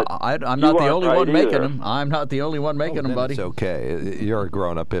 I'm not the only one making either. them. I'm not the only one making them, buddy. It's okay. You're a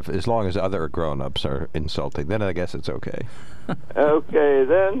grown-up. As long as other grown-ups are insulting, then I guess it's okay. Okay,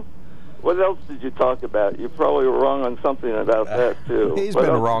 then. What else did you talk about? You probably were wrong on something about that, too. He's What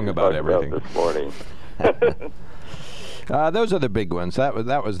been else wrong did you about talk everything. this morning. Those are the big ones.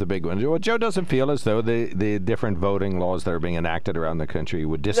 That was the big one. Well, Joe doesn't feel as though the different voting laws that are being enacted around the country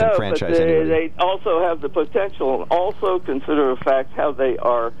would disenfranchise no, but anybody. they also have the potential, and also consider the fact how they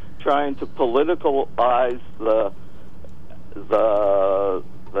are trying to politicalize the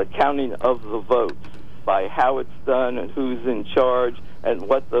counting of the votes by how it's done and who's in charge and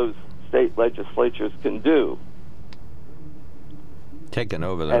what those state legislatures can do. Taking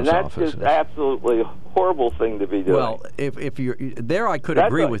over those and that's offices. just absolutely a horrible thing to be doing. Well, if you're there, I could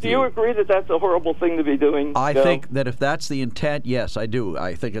agree with you. Do you agree that that's a horrible thing to be doing? I Joe? think that if that's the intent, yes, I do.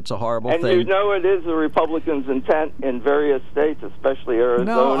 I think it's a horrible and thing. You know it is the Republicans' intent in various states, especially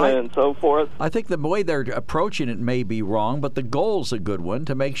Arizona and so forth. I think the way they're approaching it may be wrong, but the goal's a good one,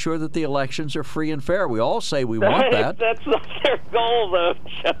 to make sure that the elections are free and fair. We all say we want that. That's not their goal, though,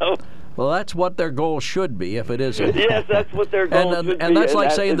 Joe. Well, that's what their goal should be, if it isn't. Yes, that's what their goal should be. And that's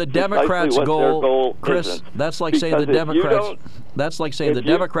like saying the Democrats' goal, Chris. Isn't. That's like saying the Democrats. That's like saying the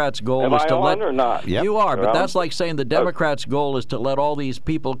Democrats' goal is to let. Or not? Yep. You are, but that's like saying the Democrats' goal is to let all these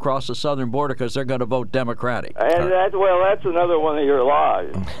people cross the southern border because they're going to vote Democratic. And that's another one of your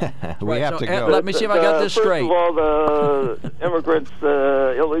lies. We have to go. Let me see if I got this straight. First of all, the immigrants,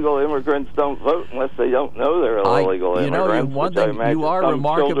 illegal immigrants, don't vote unless they don't know they're illegal immigrants. One thing you are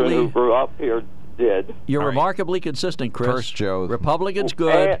remarkably children who grew up here did. You're remarkably consistent, Chris. First, Joe. Republicans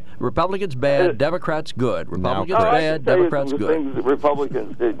good, Republicans bad, Democrats good. Republicans bad, Democrats good. Things that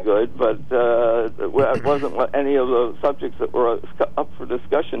Republicans did good, but it wasn't any of the subjects that were up for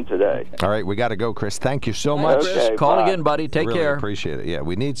discussion today. All right, we got to go, Chris. Thank you so much. Okay, Call bye. again, buddy. Take really care. Appreciate it. Yeah,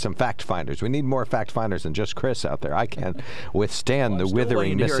 we need some fact finders. We need more fact finders than just Chris out there. I can't withstand the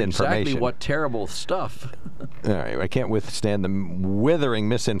withering misinformation. Exactly what terrible stuff. All right, I can't withstand the withering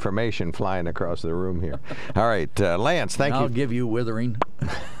misinformation flying across the room here. All right, Lance, thank you. I'll give you withering.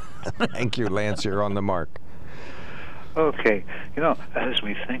 Thank you, Lance. You're on the mark. Okay, as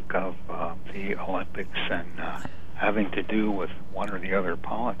we think of the Olympics and having to do with one or the other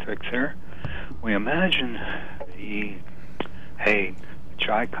politics here, we imagine the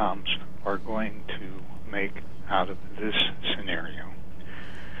Chi-Coms are going to make out of this scenario.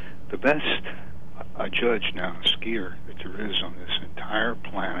 The best judge now, skier, that there is on this entire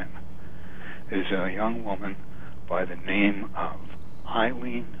planet is a young woman by the name of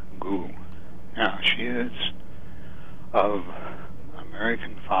Eileen Gu. Now, she is of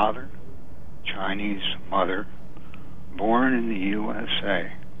American father, Chinese mother, born in the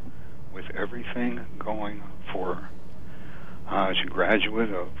USA, with everything going for her. She's a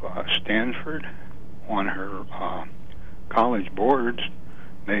graduate of Stanford. On her college board,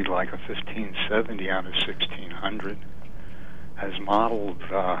 made like a 1570 out of 1600, has modeled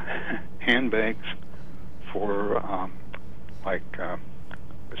handbags for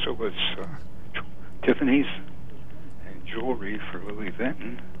so it was Tiffany's and jewelry for Louis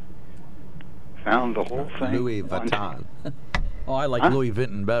Vuitton. Found the whole thing. Louis Vuitton. Oh, I like Louis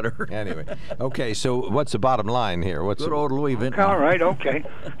Vuitton better. Anyway, okay, so what's the bottom line here? What's Good old Louis Vuitton. All right, okay.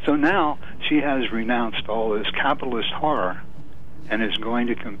 So now she has renounced all this capitalist horror and is going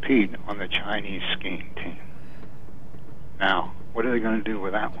to compete on the Chinese skiing team. Now, what are they going to do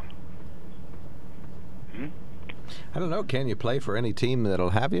with that one? I don't know. Can you play for any team that'll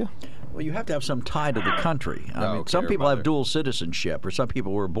have you? Well, you have to have some tie to the country. I mean, some okay, people have dual citizenship, or some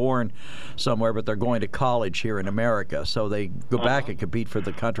people were born somewhere, but they're going to college here in America, so they go back and compete for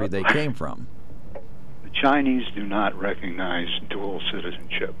the country they came from. The Chinese do not recognize dual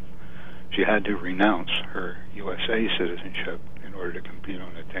citizenship. She had to renounce her USA citizenship in order to compete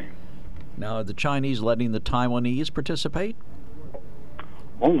on the team. Now, are the Chinese letting the Taiwanese participate?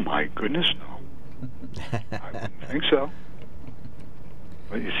 Oh, my goodness, no. I wouldn't think so.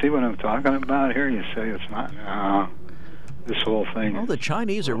 But you see what I'm talking about here? You say it's not. This whole thing. Well, the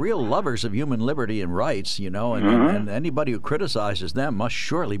Chinese are real lovers of human liberty and rights, you know, and anybody who criticizes them must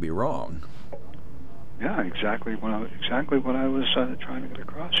surely be wrong. Yeah, exactly what I was trying to get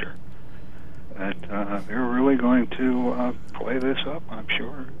across here. That they're really going to play this up, I'm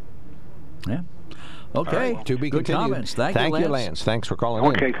sure. Yeah. Okay. Right, to be Good continued. comments. Thank you, Lance. Thanks for calling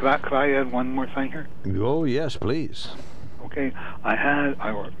in. Okay, could I add one more thing here? Oh, yes, please. Okay,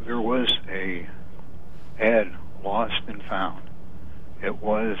 there was a ad lost and found. It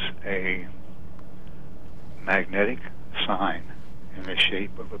was a magnetic sign in the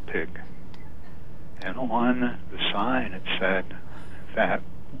shape of a pig. And on the sign it said that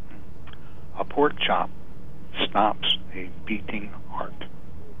a pork chop stops a beating heart.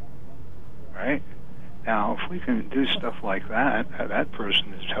 Right? Now, if we can do stuff like that, that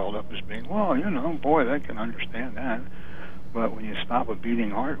person is held up as being, well, you know, boy, they can understand that. But when you stop a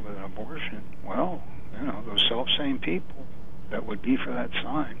beating heart with an abortion, well, you know, those self-same people that would be for that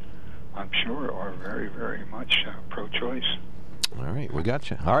sign, I'm sure, are very, very much pro-choice. All right, we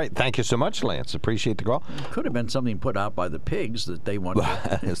got you. All right, thank you so much, Lance. Appreciate the call. It could have been something put out by the pigs that they wanted.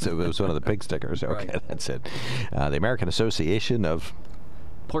 It was one of the pig stickers. Okay, Right. That's it. The American Association of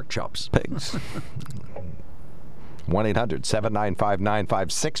Pork chops. Pigs.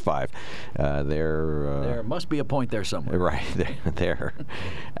 1-800-795-9565. There must be a point there somewhere. Right. Their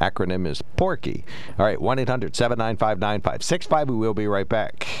acronym is Porky. All right, 1-800-795-9565. We will be right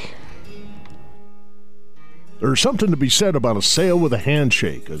back. There's something to be said about a sale with a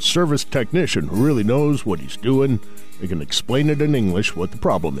handshake, a service technician who really knows what he's doing. They can explain it in English what the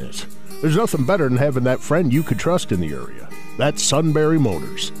problem is. There's nothing better than having that friend you could trust in the area. That's Sunbury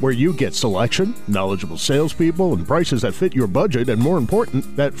Motors, where you get selection, knowledgeable salespeople, and prices that fit your budget, and more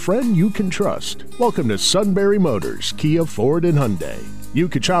important, that friend you can trust. Welcome to Sunbury Motors, Kia, Ford, and Hyundai. You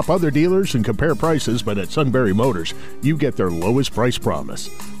could shop other dealers and compare prices, but at Sunbury Motors, you get their lowest price promise.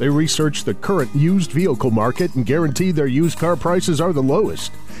 They research the current used vehicle market and guarantee their used car prices are the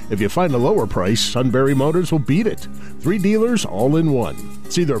lowest. If you find a lower price, Sunbury Motors will beat it. 3 dealers all in one.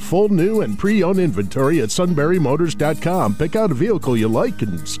 See their full new and pre-owned inventory at sunburymotors.com. Pick out a vehicle you like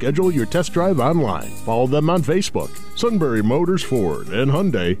and schedule your test drive online. Follow them on Facebook. Sunbury Motors Ford and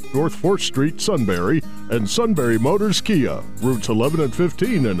Hyundai, North 4th Street, Sunbury, and Sunbury Motors Kia, routes 11 and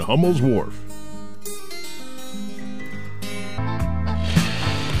 15 in Hummel's Wharf.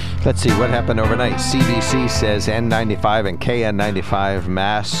 Let's see what happened overnight. CDC says N95 and KN95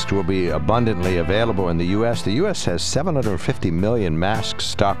 masks will be abundantly available in the U.S. The U.S. has 750 million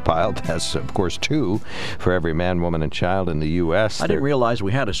masks stockpiled. That's, of course, 2 for every man, woman, and child in the U.S. I didn't realize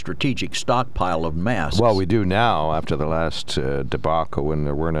we had a strategic stockpile of masks. Well, we do now after the last debacle when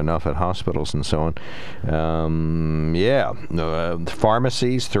there weren't enough at hospitals and so on.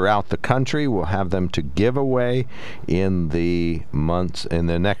 Pharmacies throughout the country will have them to give away in the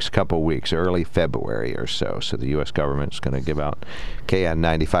next couple weeks, early February or so. So the U.S. government's going to give out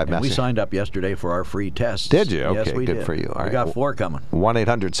KN95 masks. We signed up yesterday for our free tests. Did you? Okay, yes, we good did. for you. All we right. got 4 coming.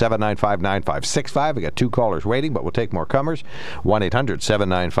 1-800-795-9565. We got 2 callers waiting, but we'll take more comers.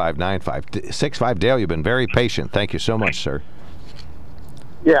 1-800-795-9565. Dale, you've been very patient. Thank you so much, sir.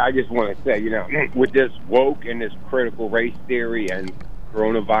 Yeah, I just want to say, with this woke and this critical race theory and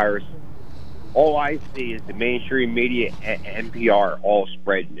coronavirus, all I see is the mainstream media and NPR all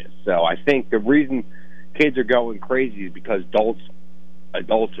spreading this. So I think the reason kids are going crazy is because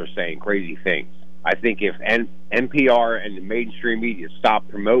adults are saying crazy things. I think if NPR and the mainstream media stop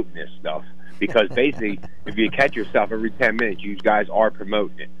promoting this stuff, because basically, if you catch yourself every 10 minutes, you guys are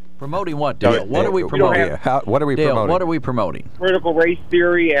promoting it. Promoting what, Dale? What are we promoting? What are we Dale, promoting? what are we promoting? Critical race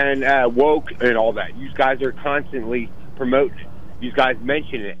theory and woke and all that. You guys are constantly promoting it. You guys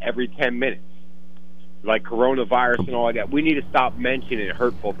mention it every 10 minutes, like coronavirus and all that. We need to stop mentioning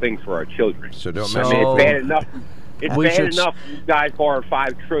hurtful things for our children. So don't I mention mean, it. it's bad enough. It's bad enough you guys borrow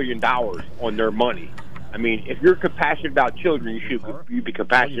 $5 trillion on their money. I mean, if you're compassionate about children, you be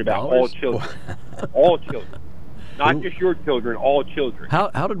compassionate about all children. All children. Not just your children, all children.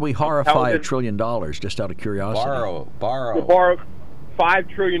 How did we horrify $1 trillion, just out of curiosity? Borrow. You borrow $5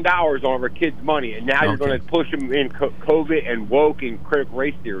 trillion on our kids' money, and now you're going to push them in COVID and woke and critical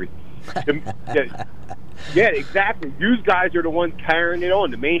race theory. Yeah, exactly. You guys are the ones carrying it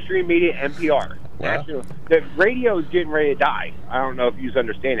on, the mainstream media, NPR. National, the radio is getting ready to die. I don't know if you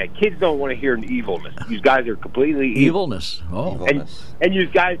understand that. Kids don't want to hear an evilness. You guys are completely evil. Evilness. Oh. And you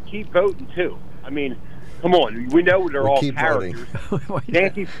guys keep voting, too. I mean, come on. We know they're all characters.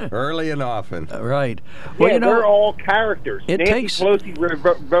 Nancy, early and often. Right. Well, yeah, they're all characters. Nancy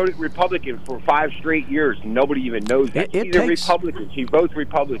Pelosi voted Republican for 5 straight years, and nobody even knows that. She's a Republican. She votes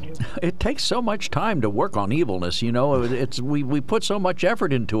Republican. It takes so much time to work on evilness. You know, we put so much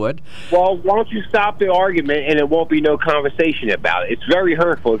effort into it. Well, why don't you stop the argument, and it won't be no conversation about it. It's very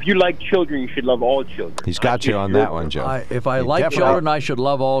hurtful. If you like children, you should love all children. He's got you on that one, Joe. If I like children, I should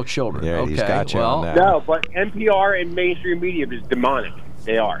love all children. Yeah, okay. He's got you on that. No, but NPR and mainstream media is demonic.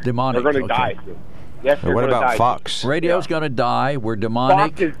 They are. Demonic. They're going to die soon. Yes, they're what about die Fox? soon. Radio's going to die. We're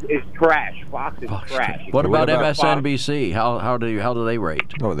demonic. Fox is trash. Fox is trash. What about MSNBC? How do they rate?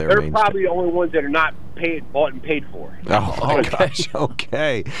 Oh, they're probably the only ones that are not bought and paid for. Oh, gosh.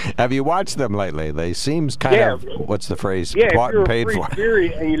 Okay. Have you watched them lately? They seems kind of, what's the phrase? Bought and paid for. Yeah, if you're a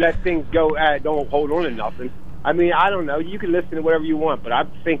free spirit and you let things go, don't hold on to nothing. I mean, I don't know. You can listen to whatever you want, but I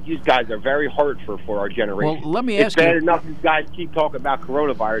think these guys are very hurtful for our generation. Well, let me ask you. It's bad enough these guys keep talking about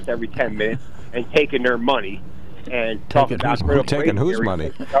coronavirus every 10 minutes and taking their money and talking about We're taking whose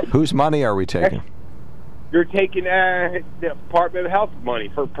money? Whose money are we taking? You're taking the Department of Health money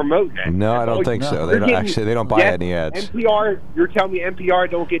for promoting that. No, I don't think so. They don't buy any ads. NPR, you're telling me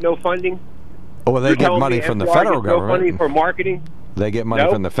NPR don't get no funding? Oh, well, they get money from the federal government. No money for marketing? They get money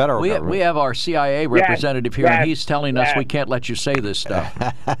from the federal government. We have our CIA representative here, and he's telling us we can't let you say this stuff.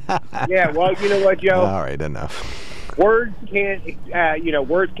 Yeah, well, you know what, Joe? All right, enough. Words can't,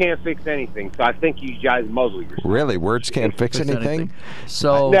 words can't fix anything. So I think you guys muzzle yourself. Really, words can't fix anything?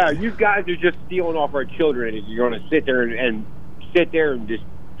 So no, you guys are just stealing off our children, and you're going to sit there and just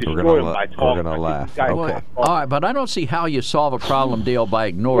destroy them by talking. We're going to laugh. Okay. All right, but I don't see how you solve a problem, Dale, by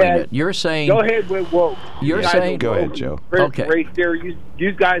ignoring it. You're saying. Go ahead with woke. You're saying. Go ahead, Joe. Okay. Race theory.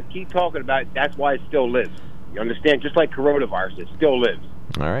 You guys keep talking about it. That's why it still lives. You understand? Just like coronavirus, it still lives.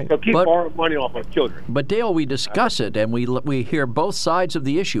 All right. So keep borrowing money off of children. But Dale, we discuss it, and we hear both sides of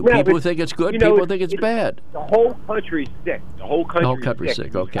the issue. People who think it's good, people who think it's bad. The whole country's sick. The whole country's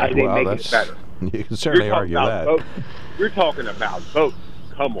sick. Okay. Well, that's better. You can certainly argue that. You're talking about vote.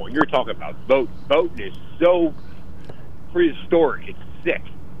 Come on, you're talking about vote. Voting is so prehistoric. It's sick.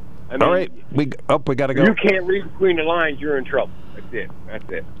 I mean, all right, we got to go. You can't read between the lines. You're in trouble. That's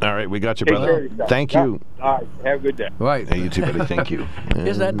it. All right, we got you, brother. Thank you. All right, have a good day. Right. Hey, you too, buddy. Thank you.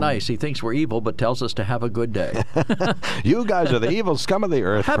 Isn't that nice? He thinks we're evil, but tells us to have a good day. You guys are the evil scum of the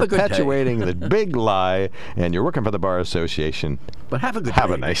earth, perpetuating the big lie, and you're working for the Bar Association. But have a good day.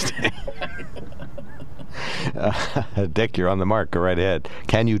 Have a nice day. Dick, you're on the mark. Go right ahead.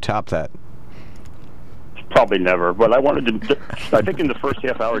 Can you top that? Probably never. But I wanted to. I think in the first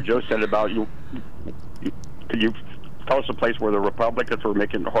half hour, Joe said about you. Could you tell us a place where the Republicans were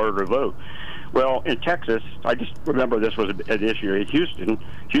making it harder to vote? Well, in Texas, I just remember this was an issue. In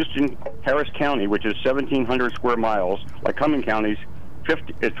Houston, Harris County, which is 1,700 square miles, like Lycoming County's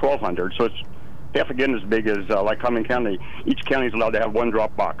 1,200. So it's half again as big as Lycoming County. Each county is allowed to have one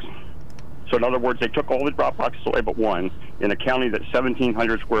drop box. So in other words, they took all the drop boxes away but one in a county that's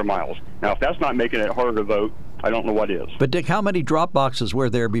 1,700 square miles. Now, if that's not making it harder to vote, I don't know what is. But Dick, how many drop boxes were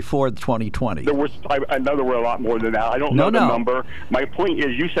there before 2020? There was. I know there were a lot more than that. I don't know the number. My point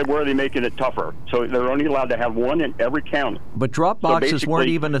is, you said where are they making it tougher? So they're only allowed to have one in every county. But drop boxes weren't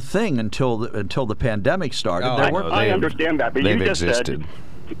even a thing until the pandemic started. I understand that, but you just existed. said.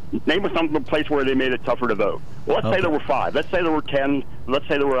 Name us some place where they made it tougher to vote. Well, let's say there were 5. Let's say there were 10. Let's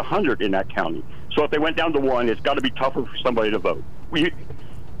say there were 100 in that county. So if they went down to 1, it's got to be tougher for somebody to vote.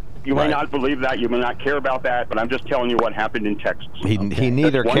 You may Right. not believe that. You may not care about that. But I'm just telling you what happened in Texas. He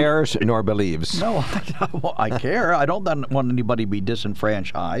neither That's one- cares nor believes. No, I care. I don't want anybody to be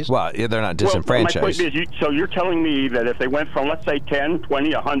disenfranchised. Well, they're not Well, disenfranchised. my point is, so you're telling me that if they went from, let's say, 10,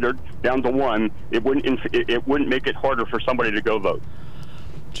 20, 100 down to 1, it wouldn't make it harder for somebody to go vote.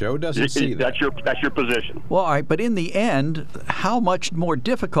 Joe doesn't see that. That's your position. Well, all right, but in the end, how much more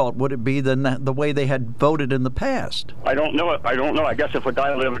difficult would it be than the way they had voted in the past? I don't know. I guess if a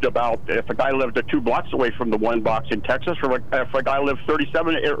guy lived 2 blocks away from the one box in Texas, or if a guy lived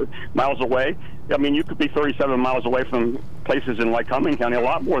 37 miles away, I mean, you could be 37 miles away from places in Lycoming County, a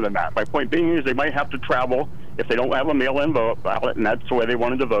lot more than that. My point being is they might have to travel, if they don't have a mail-in vote ballot, and that's the way they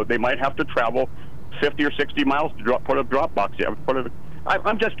wanted to vote, they might have to travel 50 or 60 miles to put a drop box in.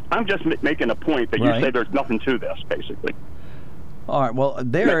 I'm just making a point that you say there's nothing to this, basically. All right. Well,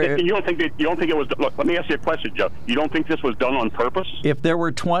 You don't think it was? Look, let me ask you a question, Joe. You don't think this was done on purpose? if there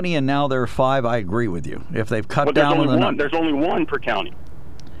were 20 and now there are 5, I agree with you. If they've cut But down on the number. there's only one per county.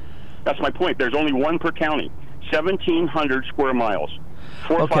 That's my point. There's only one per county. 1,700 square miles.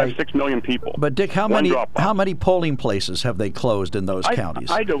 4, 5, 6 million people. But Dick, how many polling places have they closed in those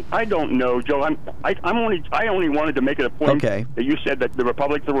counties? I don't know, Joe. I only wanted to make it a point that you said that the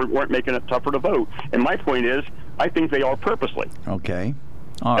Republicans weren't making it tougher to vote, and my point is, I think they are purposely. Okay,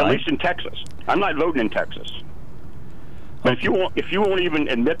 all right. At least in Texas. I'm not voting in Texas. But if you won't even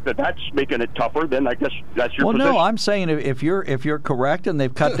admit that that's making it tougher, then I guess that's your position. Well, no, I'm saying if you're correct and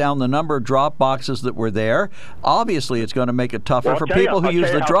they've cut down the number of drop boxes that were there, obviously it's going to make it tougher for people who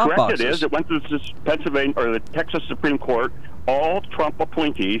use the drop boxes. It is. It went to the Pennsylvania or the Texas Supreme Court. All Trump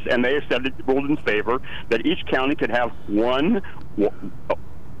appointees, and they said it ruled in favor that each county could have one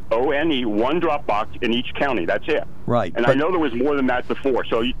drop box in each county. That's it. Right. And I know there was more than that before.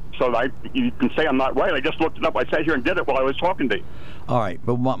 So you can say I'm not right. I just looked it up. I sat here and did it while I was talking to you. All right.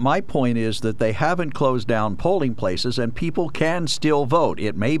 But my point is that they haven't closed down polling places, and people can still vote.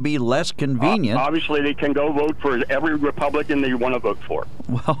 It may be less convenient. Obviously, they can go vote for every Republican they want to vote for.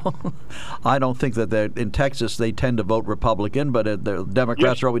 Well, I don't think that in Texas they tend to vote Republican, but the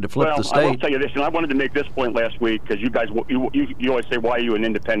Democrats are always to flip the state. I will tell you this, and I wanted to make this point last week because you guys, you always say, why are you an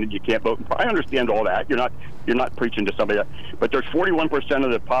independent? You can't vote. I understand all that. You're not preaching to somebody. But there's 41%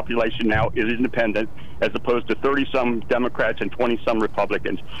 of the population now is independent, as opposed to 30-some Democrats and 20-some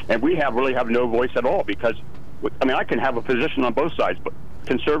Republicans. And we really have no voice at all because, I mean, I can have a position on both sides, but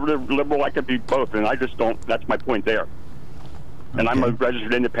conservative, liberal, I could be both, and I just don't. That's my point there. And I'm a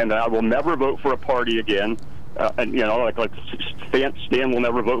registered independent. I will never vote for a party again. And like Stan will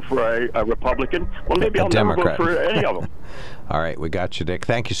never vote for a Republican. Well, maybe I'll Democrat. never vote for any of them. All right, we got you, Dick.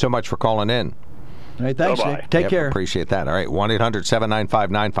 Thank you so much for calling in. All right, thanks, Bye-bye. Dick. Take care. Appreciate that. All right,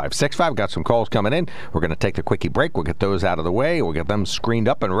 1-800-795-9565. Got some calls coming in. We're going to take the quickie break. We'll get those out of the way. We'll get them screened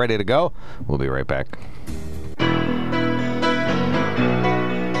up and ready to go. We'll be right back.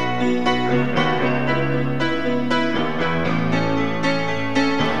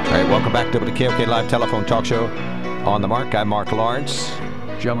 All right, welcome back to the KOK Live Telephone Talk Show on the Mark. I'm Mark Lawrence.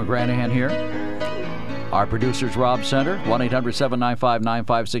 Joe McGranahan here. Our producer's Rob Center,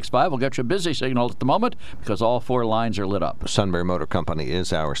 1-800-795-9565. We'll get you a busy signal at the moment because all 4 lines are lit up. Sunbury Motor Company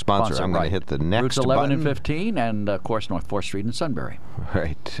is our sponsor. I'm going to hit the next Routes 11 button. and 15, and, of course, North 4th Street in Sunbury. All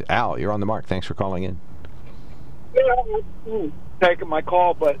right. Al, you're on the Mark. Thanks for calling in. Taking my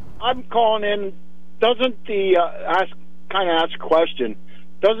call, but I'm calling in. Doesn't the ask a question?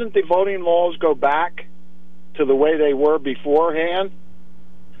 Doesn't the voting laws go back to the way they were beforehand?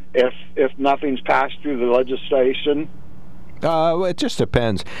 If nothing's passed through the legislation? It just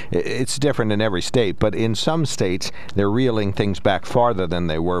depends. It's different in every state, but in some states, they're reeling things back farther than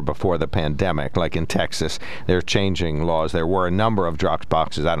they were before the pandemic. Like in Texas, they're changing laws. There were a number of drop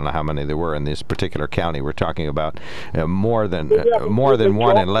boxes. I don't know how many there were in this particular county. We're talking about more than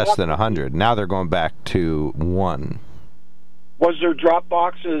one and less than 100. Now they're going back to 1. Was there drop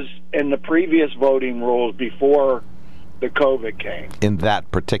boxes in the previous voting rules before the COVID came? In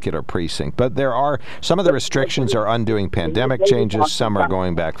that particular precinct. But there are, some of the restrictions are undoing pandemic changes, some are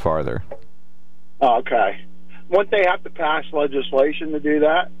going back farther. Oh, okay. Wouldn't they have to pass legislation to do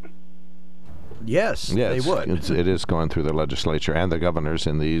that? Yes, they would. It is going through the legislature and the governors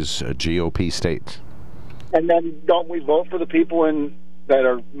in these GOP states. And then don't we vote for the people that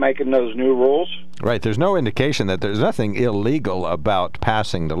are making those new rules? Right. There's no indication that there's nothing illegal about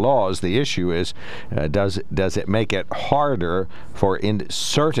passing the laws. The issue is, does it make it harder for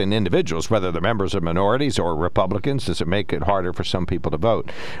certain individuals, whether they're members of minorities or Republicans? Does it make it harder for some people to vote?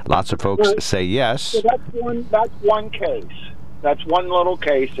 Lots of folks say yes. So that's one case. That's one little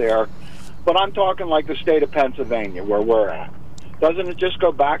case there. But I'm talking like the state of Pennsylvania, where we're at. Doesn't it just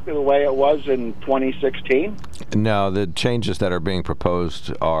go back to the way it was in 2016? No, the changes that are being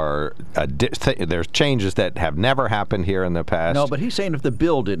proposed are there's changes that have never happened here in the past. No, but he's saying if the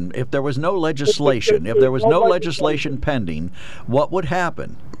bill didn't, if there was no legislation, if there was no legislation pending, what would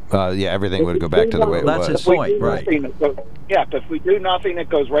happen? Yeah, everything would go back to the way it was. That's his point, right? Yeah, if we do nothing, it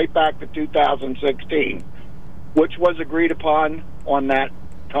goes right back to 2016, which was agreed upon on that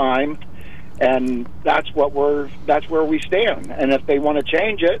time, and that's where we stand. And if they want to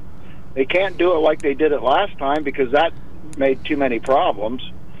change it, they can't do it like they did it last time because that made too many problems.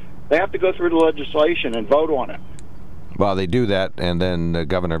 They have to go through the legislation and vote on it. Well, they do that, and then the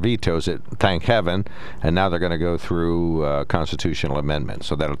governor vetoes it, thank heaven, and now they're going to go through constitutional amendment,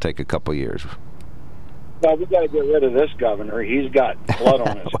 so that'll take a couple years. Well, we got to get rid of this governor. He's got blood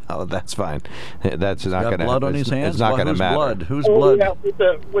on his. Well, that's fine. That's not going to. Blood on his hands. It's not going to matter. Blood? Whose blood? Yeah,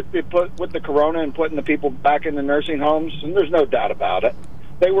 with the corona and putting the people back in the nursing homes, and there's no doubt about it.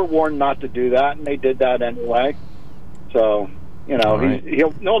 They were warned not to do that, and they did that anyway. So, right.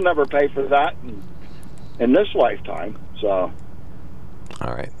 he'll never pay for that in this lifetime. So.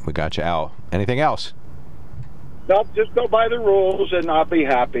 All right, we got you, Al. Anything else? No, just go by the rules, and I'll be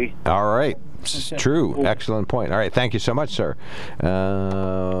happy. All right. True. Excellent point. All right. Thank you so much, sir.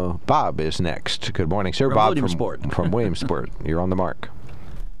 Bob is next. Good morning, sir. Bob from Williamsport. You're on the mark.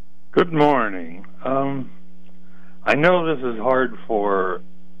 Good morning. I know this is hard for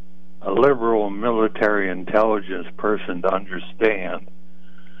a liberal military intelligence person to understand,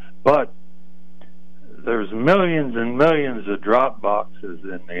 but there's millions and millions of drop boxes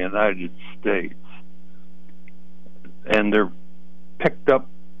in the United States, and they're picked up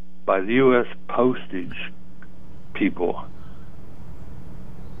by the U.S. postage people.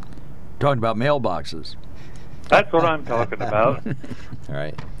 Talking about mailboxes. That's what I'm talking about. All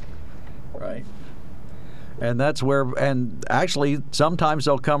right. Right. And that's where, and actually, sometimes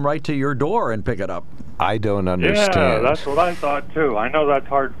they'll come right to your door and pick it up. I don't understand. Yeah, that's what I thought, too. I know that's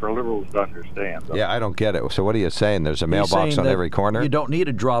hard for liberals to understand. Yeah, I don't get it. So what are you saying? There's a mailbox on every corner? You don't need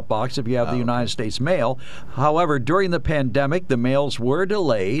a drop box if you have the United States mail. However, during the pandemic, the mails were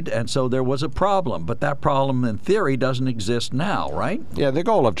delayed, and so there was a problem. But that problem, in theory, doesn't exist now, right? Yeah, the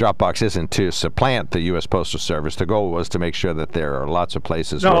goal of Dropbox isn't to supplant the U.S. Postal Service. The goal was to make sure that there are lots of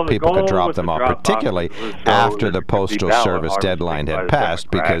places where people could drop them off, particularly after the Postal Service deadline had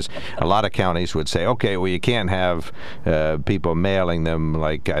passed, because a lot of counties would say, okay, well, you can't have people mailing them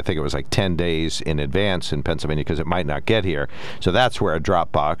like, I think it was like 10 days in advance in Pennsylvania because it might not get here. So that's where a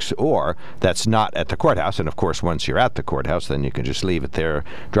drop box, or that's not at the courthouse. And of course, once you're at the courthouse, then you can just leave it there.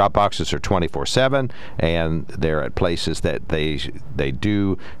 Drop boxes are 24/7, and they're at places that they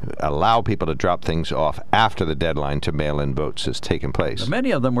do allow people to drop things off after the deadline to mail-in votes has taken place. Now,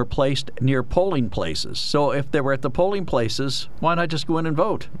 many of them were placed near polling places. So if they were at the polling places, why not just go in and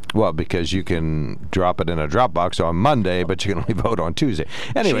vote? Well, because you can drop it in a drop box on Monday, but you can only vote on Tuesday.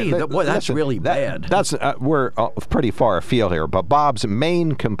 Anyway, boy, that's really bad. That's we're pretty far afield here. But Bob's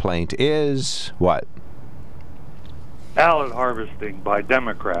main complaint is what? Ballot harvesting by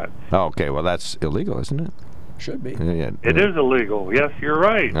Democrats. Oh, okay, well that's illegal, isn't it? Should be. Yeah, it is illegal. Yes, you're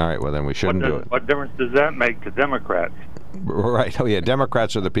right. All right, well then we shouldn't do it. What difference does that make to Democrats? Right. Oh, yeah.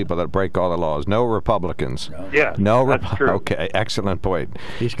 Democrats are the people that break all the laws. No Republicans. No. Yeah. No. That's true. Okay. Excellent point.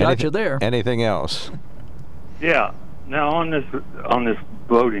 He's got you there. Anything else? Yeah. Now on this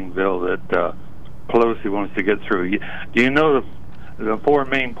voting bill that Pelosi wants to get through, do you know the four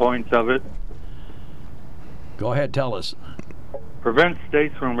main points of it? Go ahead. Tell us. Prevent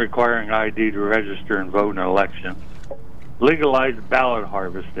states from requiring ID to register and vote in an election. Legalize ballot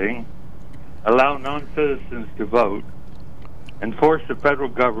harvesting. Allow non-citizens to vote, and force the federal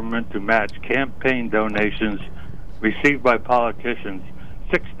government to match campaign donations received by politicians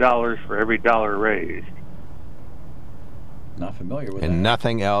 $6 for every dollar raised. Not familiar with that. And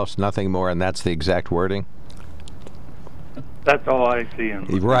nothing else, nothing more, and that's the exact wording? That's all I see.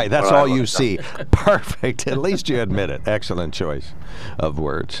 Right, that's all you see. Perfect. At least you admit it. Excellent choice of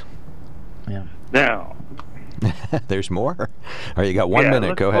words. Yeah. Now, there's more? All right, you got 1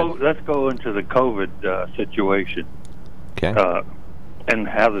 minute. Go ahead. Let's go into the COVID situation. Okay. And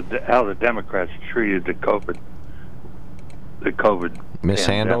how the Democrats treated the COVID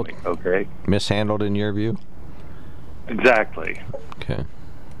mishandled. Pandemic, okay. Mishandled in your view? Exactly. Okay.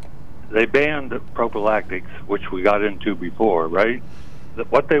 They banned prophylactics, which we got into before, right?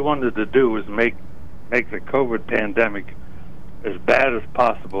 What they wanted to do was make the COVID pandemic as bad as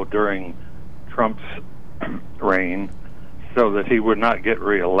possible during Trump's reign, so that he would not get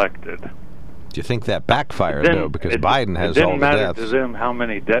reelected. Do you think that backfired though? Because Biden has all the deaths. It didn't matter to them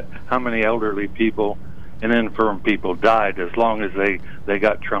how many elderly people and infirm people died as long as they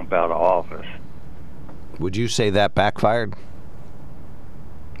got Trump out of office. Would you say that backfired?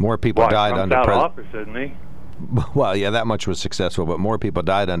 More people Why, died Trump's under out of office, isn't he? Well, yeah, that much was successful, but more people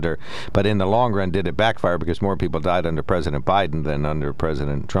died under. But in the long run, did it backfire because more people died under President Biden than under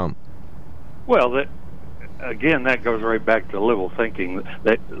President Trump? Well, again, that goes right back to liberal thinking.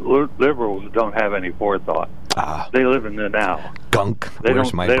 That liberals don't have any forethought. They live in the now. Gunk. They Where's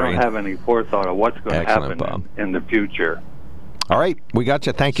don't. my They brain? don't have any forethought of what's going to Excellent, happen Bob. in the future. All right, we got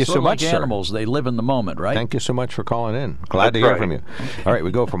you. Thank you Sort so of much, like sir. animals, they live in the moment, right? Thank you so much for calling in. Glad to That's hear right. from you. All right,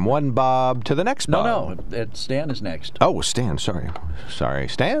 we go from one Bob to the next Bob. No, Stan is next. Oh, Stan, sorry.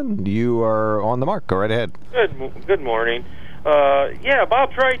 Stan, you are on the mark. Go right ahead. Good morning. Yeah,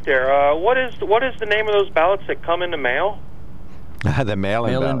 Bob's right there. What is the name of those ballots that come in the mail? The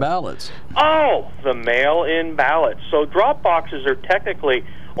mail-in ballots. Oh, the mail-in ballots. So drop boxes are technically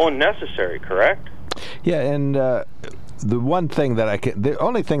unnecessary, correct? Yeah, and the only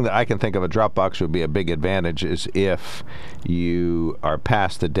thing that I can think of a drop box would be a big advantage is if you are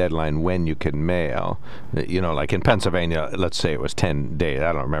past the deadline when you can mail. Like in Pennsylvania, let's say it was 10 days.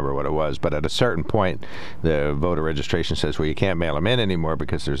 I don't remember what it was, but at a certain point, the voter registration says, well, you can't mail them in anymore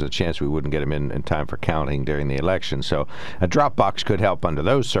because there's a chance we wouldn't get them in time for counting during the election. So a drop box could help under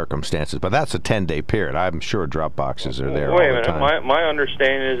those circumstances, but that's a 10-day period. I'm sure drop boxes are there all Wait a the minute. time. My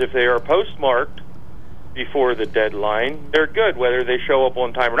understanding is if they are postmarked before the deadline, they're good, whether they show up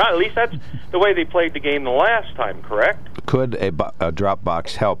on time or not. At least that's the way they played the game the last time, correct? Could a drop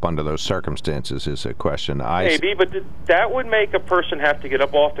box help under those circumstances is a question. Maybe, but that would make a person have to get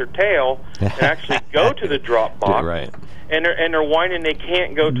up off their tail and actually go to the drop box. Right. And they're whining they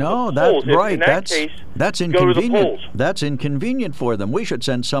can't go to the polls. That's right. In that case, that's go to the inconvenient. polls. That's inconvenient for them. We should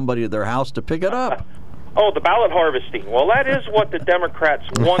send somebody to their house to pick it up. Oh, the ballot harvesting. Well, that is what the Democrats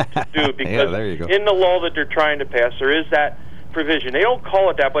want to do because there you go. in the law that they're trying to pass, there is that provision. They don't call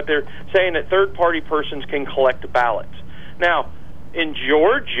it that, but they're saying that third-party persons can collect ballots. Now, in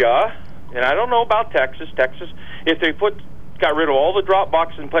Georgia, and I don't know about Texas, if they got rid of all the drop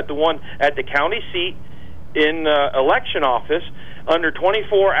boxes and put the one at the county seat in election office under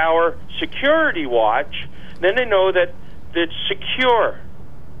 24-hour security watch, then they know that it's secure.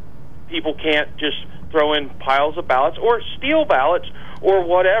 People can't just throw in piles of ballots or steal ballots or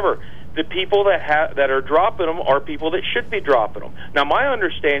whatever. The people that are dropping them are people that should be dropping them. Now, my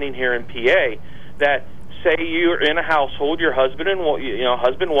understanding here in PA that say you're in a household, your husband and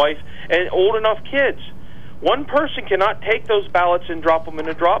husband, wife, and old enough kids, one person cannot take those ballots and drop them in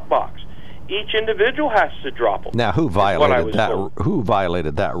a drop box. Each individual has to drop them. Now, who violated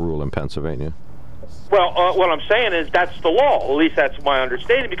that rule in Pennsylvania? Well, what I'm saying is that's the law. At least that's my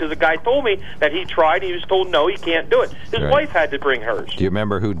understanding, because the guy told me that he tried. He was told no, he can't do it. His wife had to bring hers. Do you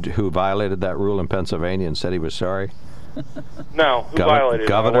remember who violated that rule in Pennsylvania and said he was sorry? No, who violated it?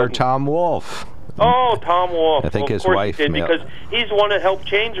 Governor Tom Wolf. Oh, Tom Wolf. I think well, his of course wife he did, because he's the one that helped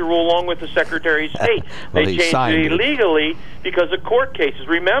change the rule along with the Secretary of State. Well, They he changed signed it it. illegally because of court cases.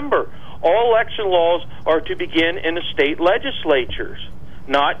 Remember, all election laws are to begin in the state legislatures,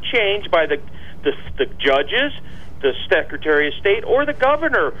 not changed by the judges, the Secretary of State, or the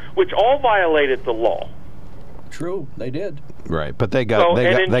governor, which all violated the law. True, they did. Right, but they got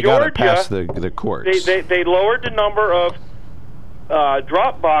to pass the courts. They lowered the number of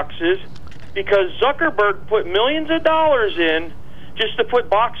drop boxes because Zuckerberg put millions of dollars in just to put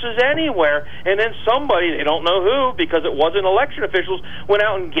boxes anywhere, and then somebody, they don't know who, because it wasn't election officials, went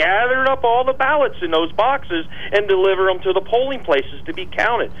out and gathered up all the ballots in those boxes and delivered them to the polling places to be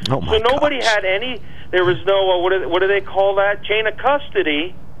counted. Oh my so nobody had any, there was no, what do they call that, chain of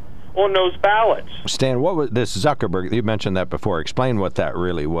custody on those ballots. Stan, what was this Zuckerberg? You mentioned that before. Explain what that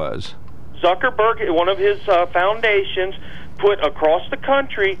really was. Zuckerberg, one of his foundations, put across the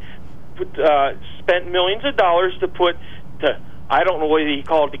country, spent millions of dollars I don't know whether he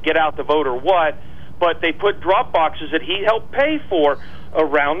called it to get out the vote or what, but they put drop boxes that he helped pay for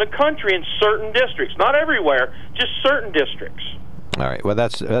around the country in certain districts. Not everywhere, just certain districts. All right. Well,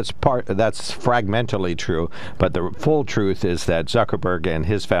 that's fragmentally true, but the full truth is that Zuckerberg and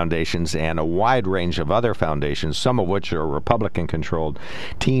his foundations and a wide range of other foundations, some of which are Republican-controlled,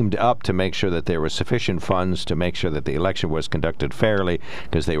 teamed up to make sure that there was sufficient funds to make sure that the election was conducted fairly,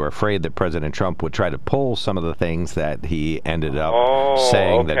 because they were afraid that President Trump would try to pull some of the things that he ended up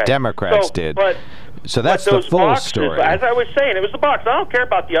saying that Democrats did. So that's the full boxes, story. As I was saying, it was the box. I don't care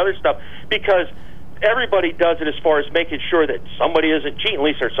about the other stuff, because everybody does it as far as making sure that somebody isn't cheating. At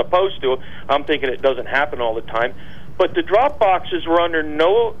least they're supposed to. I'm thinking it doesn't happen all the time. But the drop boxes were under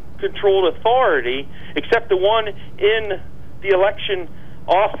no controlled authority except the one in the election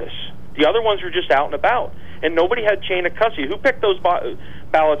office. The other ones were just out and about, and nobody had chain of custody. Who picked those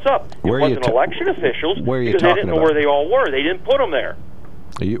ballots up? It wasn't election officials, because they didn't know where they all were. They didn't put them there.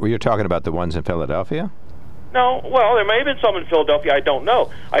 Were you talking about the ones in Philadelphia? No, well, there may have been some in Philadelphia. I don't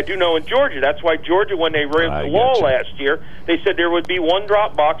know. I do know in Georgia. That's why Georgia, when they wrote the law last year, they said there would be one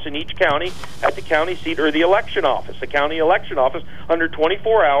drop box in each county at the county seat or the election office, the county election office, under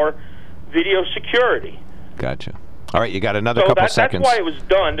 24-hour video security. Gotcha. All right, you got another couple seconds. That's why it was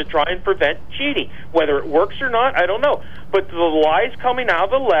done, to try and prevent cheating. Whether it works or not, I don't know. But the lies coming out of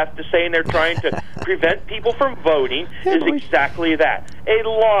the left to saying they're trying to prevent people from voting is exactly that, a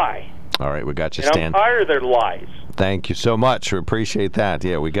lie. All right, we got you, and Stan. I'm tired of their lies. Thank you so much. We appreciate that.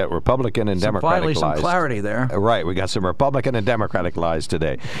 Yeah, we got Republican and Democratic lies. Finally, some clarity there. Right, we got some Republican and Democratic lies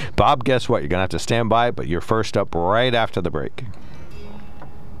today. Bob, guess what? You're going to have to stand by, but you're first up right after the break.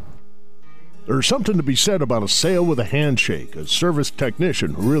 There's something to be said about a sale with a handshake, a service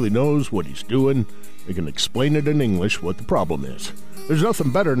technician who really knows what he's doing. They can explain it in English what the problem is. There's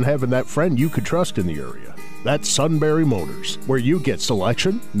nothing better than having that friend you could trust in the area. That's Sunbury Motors, where you get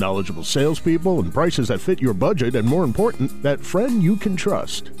selection, knowledgeable salespeople, and prices that fit your budget, and more important, that friend you can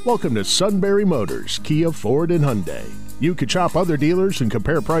trust. Welcome to Sunbury Motors, Kia, Ford, and Hyundai. You could shop other dealers and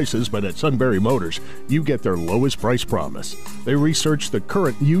compare prices, but at Sunbury Motors, you get their lowest price promise. They research the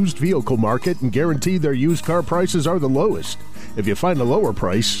current used vehicle market and guarantee their used car prices are the lowest. If you find a lower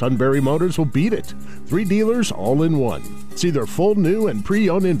price, Sunbury Motors will beat it. 3 dealers all in one. See their full new and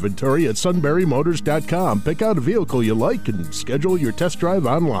pre-owned inventory at sunburymotors.com. Pick out a vehicle you like and schedule your test drive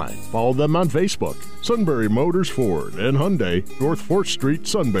online. Follow them on Facebook. Sunbury Motors Ford and Hyundai, North 4th Street,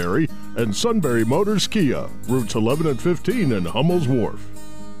 Sunbury, and Sunbury Motors Kia, routes 11 and 15 in Hummel's Wharf.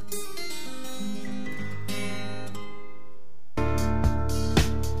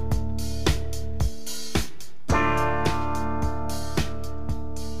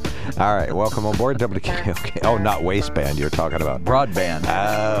 All right, welcome on board WKOK. Oh, not waistband. You're talking about broadband.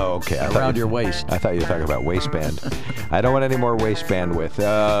 Oh, okay. Around your waist. I thought you were talking about waistband. I don't want any more waistband with.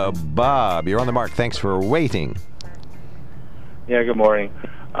 Bob, you're on the mark. Thanks for waiting. Yeah, good morning.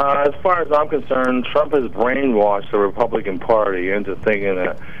 As far as I'm concerned, Trump has brainwashed the Republican Party into thinking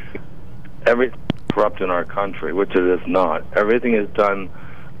that everything's corrupt in our country, which it is not. Everything is done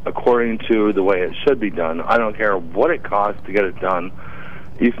according to the way it should be done. I don't care what it costs to get it done.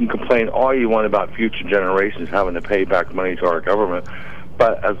 You can complain all you want about future generations having to pay back money to our government,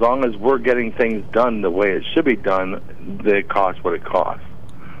 but as long as we're getting things done the way it should be done, it costs what it costs.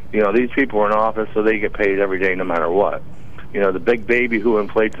 You know, these people are in office, so they get paid every day no matter what. You know, the big baby who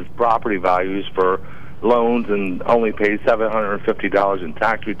inflates his property values for loans and only pays $750 in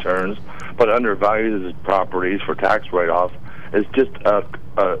tax returns, but undervalues his properties for tax write-offs, is just a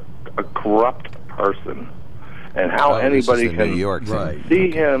corrupt person. And how anybody can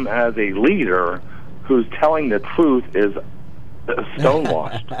see him as a leader who's telling the truth is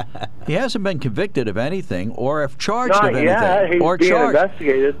stonewashed. He hasn't been convicted of anything, or if charged Not of anything, yet. He's or being charged.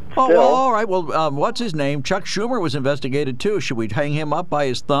 investigated. Oh, still. well, all right. Well, what's his name? Chuck Schumer was investigated too. Should we hang him up by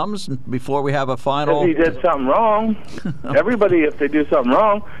his thumbs before we have a final? If he did something wrong, everybody, if they do something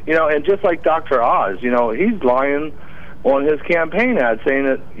wrong, you know, and just like Dr. Oz, you know, he's lying on his campaign ad saying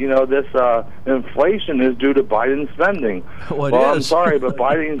that, you know, this inflation is due to Biden's spending. Well, I'm sorry, but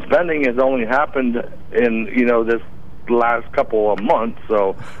Biden's spending has only happened in, you know, this last couple of months,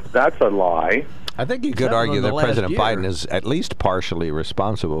 so that's a lie. I think you could argue that President Biden is at least partially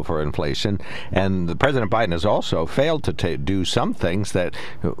responsible for inflation, and the President Biden has also failed to do some things that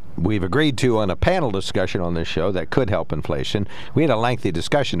we've agreed to on a panel discussion on this show that could help inflation. We had a lengthy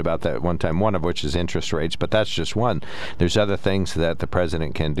discussion about that one time, one of which is interest rates, but that's just one. There's other things that the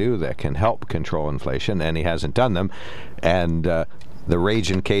president can do that can help control inflation, and he hasn't done them. And the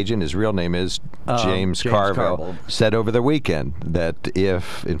Ragin' Cajun, his real name is James Carville, said over the weekend that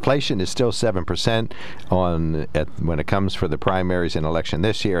if inflation is still 7% when it comes for the primaries and election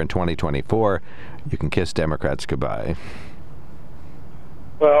this year in 2024, you can kiss Democrats goodbye.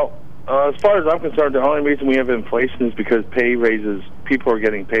 Well, as far as I'm concerned, the only reason we have inflation is because pay raises. People are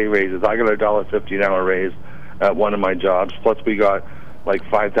getting pay raises. I got a $1.50 an hour raise at one of my jobs. Plus, we got like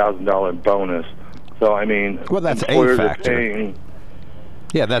 $5,000 bonus. So I mean, well, that's employers a factor. Are paying.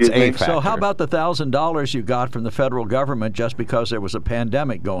 Yeah, that's a factor. So how about the $1,000 you got from the federal government just because there was a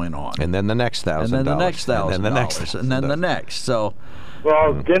pandemic going on? And then the next $1,000. And then the next $1,000. And then the next. So,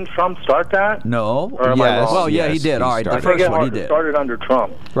 Well, didn't Trump start that? No. Or am I wrong? Well, yeah, he did. All right, the first one he did. Started under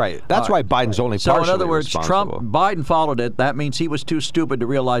Trump. Right. That's why Biden's only So partially in other words, responsible. Biden followed it. That means he was too stupid to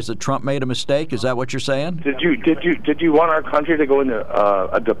realize that Trump made a mistake. Is that what you're saying? Did you want our country to go into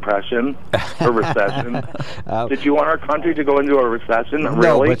a depression, a recession? Did you want our country to go into a recession? No,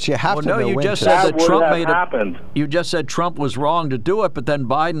 really? but you have to know you when just to. said that Trump have made happened. You just said Trump was wrong to do it, but then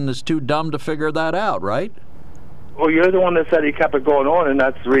Biden is too dumb to figure that out, right? Well, you're the one that said he kept it going on, and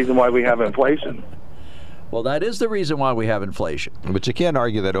that's the reason why we have inflation. Well, that is the reason why we have inflation. But you can't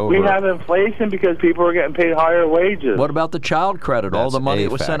argue that over. We have inflation because people are getting paid higher wages. What about the child credit? All That's the money a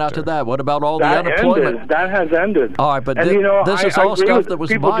that was sent out to factor. that. What about all That the unemployment? ended. That has ended. All right, but and this is I all agree stuff with that was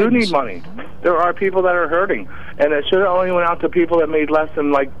people do Biden's. need money. There are people that are hurting, and it should have only went out to people that made less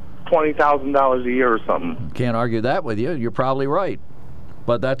than like $20,000 a year or something. Can't argue that with you. You're probably right.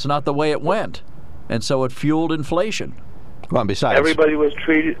 But that's not the way it went. And so it fueled inflation. Well, and besides, Everybody was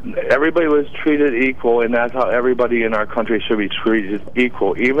treated equal, and that's how everybody in our country should be treated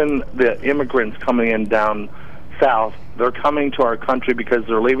equal. Even the immigrants coming in down south, they're coming to our country because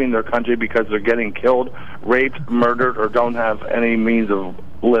they're leaving their country because they're getting killed, raped, murdered, or don't have any means of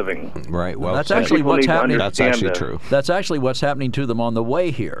living. right. Well, That's said. actually People what's need to happening. That's understand actually this. true. That's actually what's happening to them on the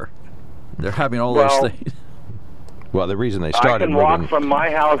way here. They're having all Well, those things. Well, the reason they I started can walk moving. from my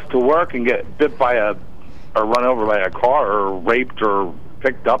house to work and get bit by or run over by a car, or raped, or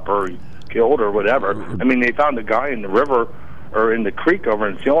picked up, or killed, or whatever. I mean, they found a guy in the river or in the creek over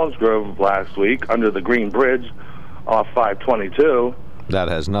in Selinsgrove last week under the Green Bridge off 522. That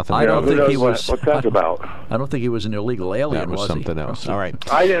has nothing. I to don't do with think it. he was. What's that about? I don't think he was an illegal alien. That was something he? else. All right.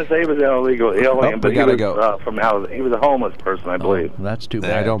 I didn't say he was an illegal alien, Oh, but we he gotta was go. he was a homeless person, I believe. That's too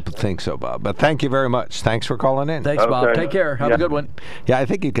bad. I don't think so, Bob. But thank you very much. Thanks for calling in. Thanks, Bob. Okay. Take care. Have Yeah. a good one. Yeah, I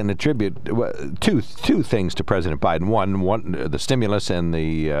think you can attribute two things to President Biden. One, the stimulus and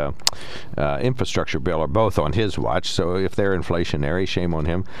the infrastructure bill are both on his watch. So if they're inflationary, shame on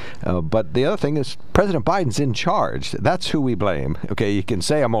him. But the other thing is President Biden's in charge. That's who we blame. Okay, you can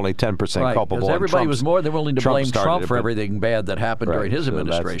say I'm only 10% Right, culpable. because and everybody was more than willing to blame started Trump it, for but- everything bad that happened during his so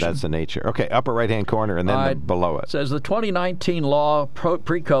administration. That's the nature. Okay, upper right-hand corner and then All right. below it. Says the 2019 law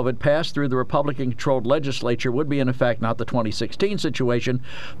pre-COVID passed through the Republican-controlled legislature would be in effect, not the 2016 situation.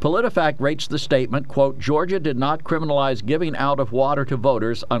 PolitiFact rates the statement, quote, Georgia did not criminalize giving out of water to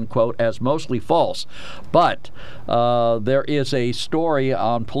voters, unquote, as mostly false. But there is a story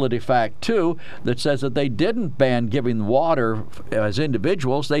on PolitiFact, too, that says that they didn't ban giving water as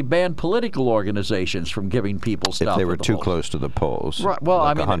individuals. They banned political organizations from giving people stuff. If they were at the too polls. close to the polls, Right, well,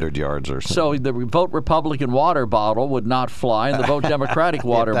 like I mean, 100 yards or something. So the vote Republican water bottle would not fly, and the vote Democratic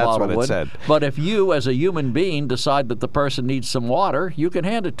water That's bottle what it would. said. But if you, as a human being, decide that the person needs some water, you can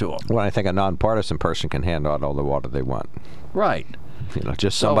hand it to them. Well, I think a nonpartisan person can hand out all the water they want. Right. You know,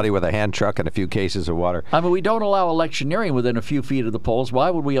 just somebody with a hand truck and a few cases of water. I mean, we don't allow electioneering within a few feet of the polls. Why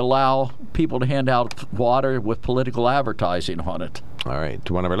would we allow people to hand out water with political advertising on it? All right.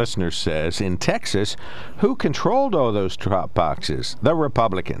 One of our listeners says, in Texas, who controlled all those drop boxes? The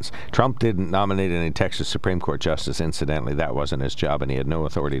Republicans. Trump didn't nominate any Texas Supreme Court justice. Incidentally, that wasn't his job, and he had no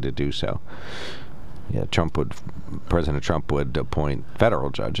authority to do so. Yeah, President Trump would appoint federal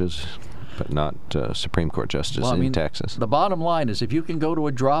judges, but not Supreme Court justice in Texas. The bottom line is, if you can go to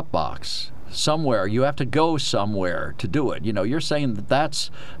a drop box somewhere, you have to go somewhere to do it. You know, you're saying that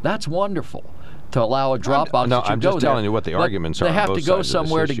that's wonderful, to allow a drop box. No, that you I'm go just there. telling you what the But arguments are They on have both to go sides of this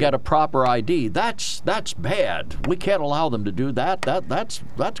somewhere to issue. get a proper ID. That's bad. We can't allow them to do that. That's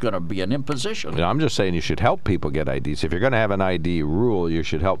going to be an imposition. I'm just saying you should help people get IDs. If you're going to have an ID rule, you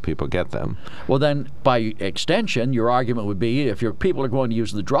should help people get them. Well, then, by extension, your argument would be, if your people are going to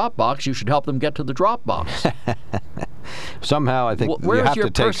use the drop box, you should help them get to the drop box. Somehow, I think you Where's have your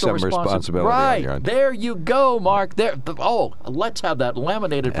to take some personal responsibility right. on your own. There you go, Mark. Let's have that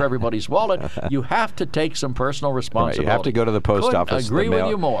laminated for everybody's wallet. You have to take some personal Right, responsibility. you have to go to the post Couldn't office. agree the with mail.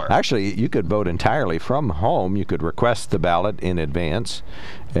 you more. Actually, you could vote entirely from home. You could request the ballot in advance,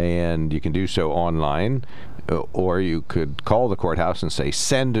 and you can do so online. Or you could call the courthouse and say,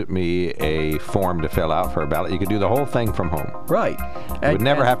 send me a form to fill out for a ballot. You could do the whole thing from home. Right. You would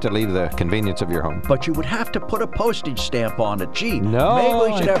never have to leave the convenience of your home. But you would have to put a postage stamp on it. Gee, No,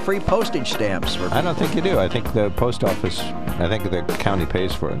 maybe we should have free postage stamps. I don't think you do. I think the post office, I think the county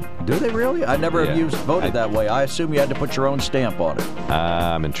pays for it. Do they really? I never have voted that way. I assume you had to put your own stamp on it.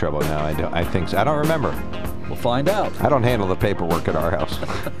 I'm in trouble now. I think so. I don't remember. We'll find out. I don't handle the paperwork at our house.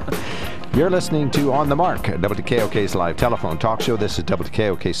 You're listening to On the Mark, WKOK's live telephone talk show. This is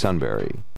WKOK Sunbury.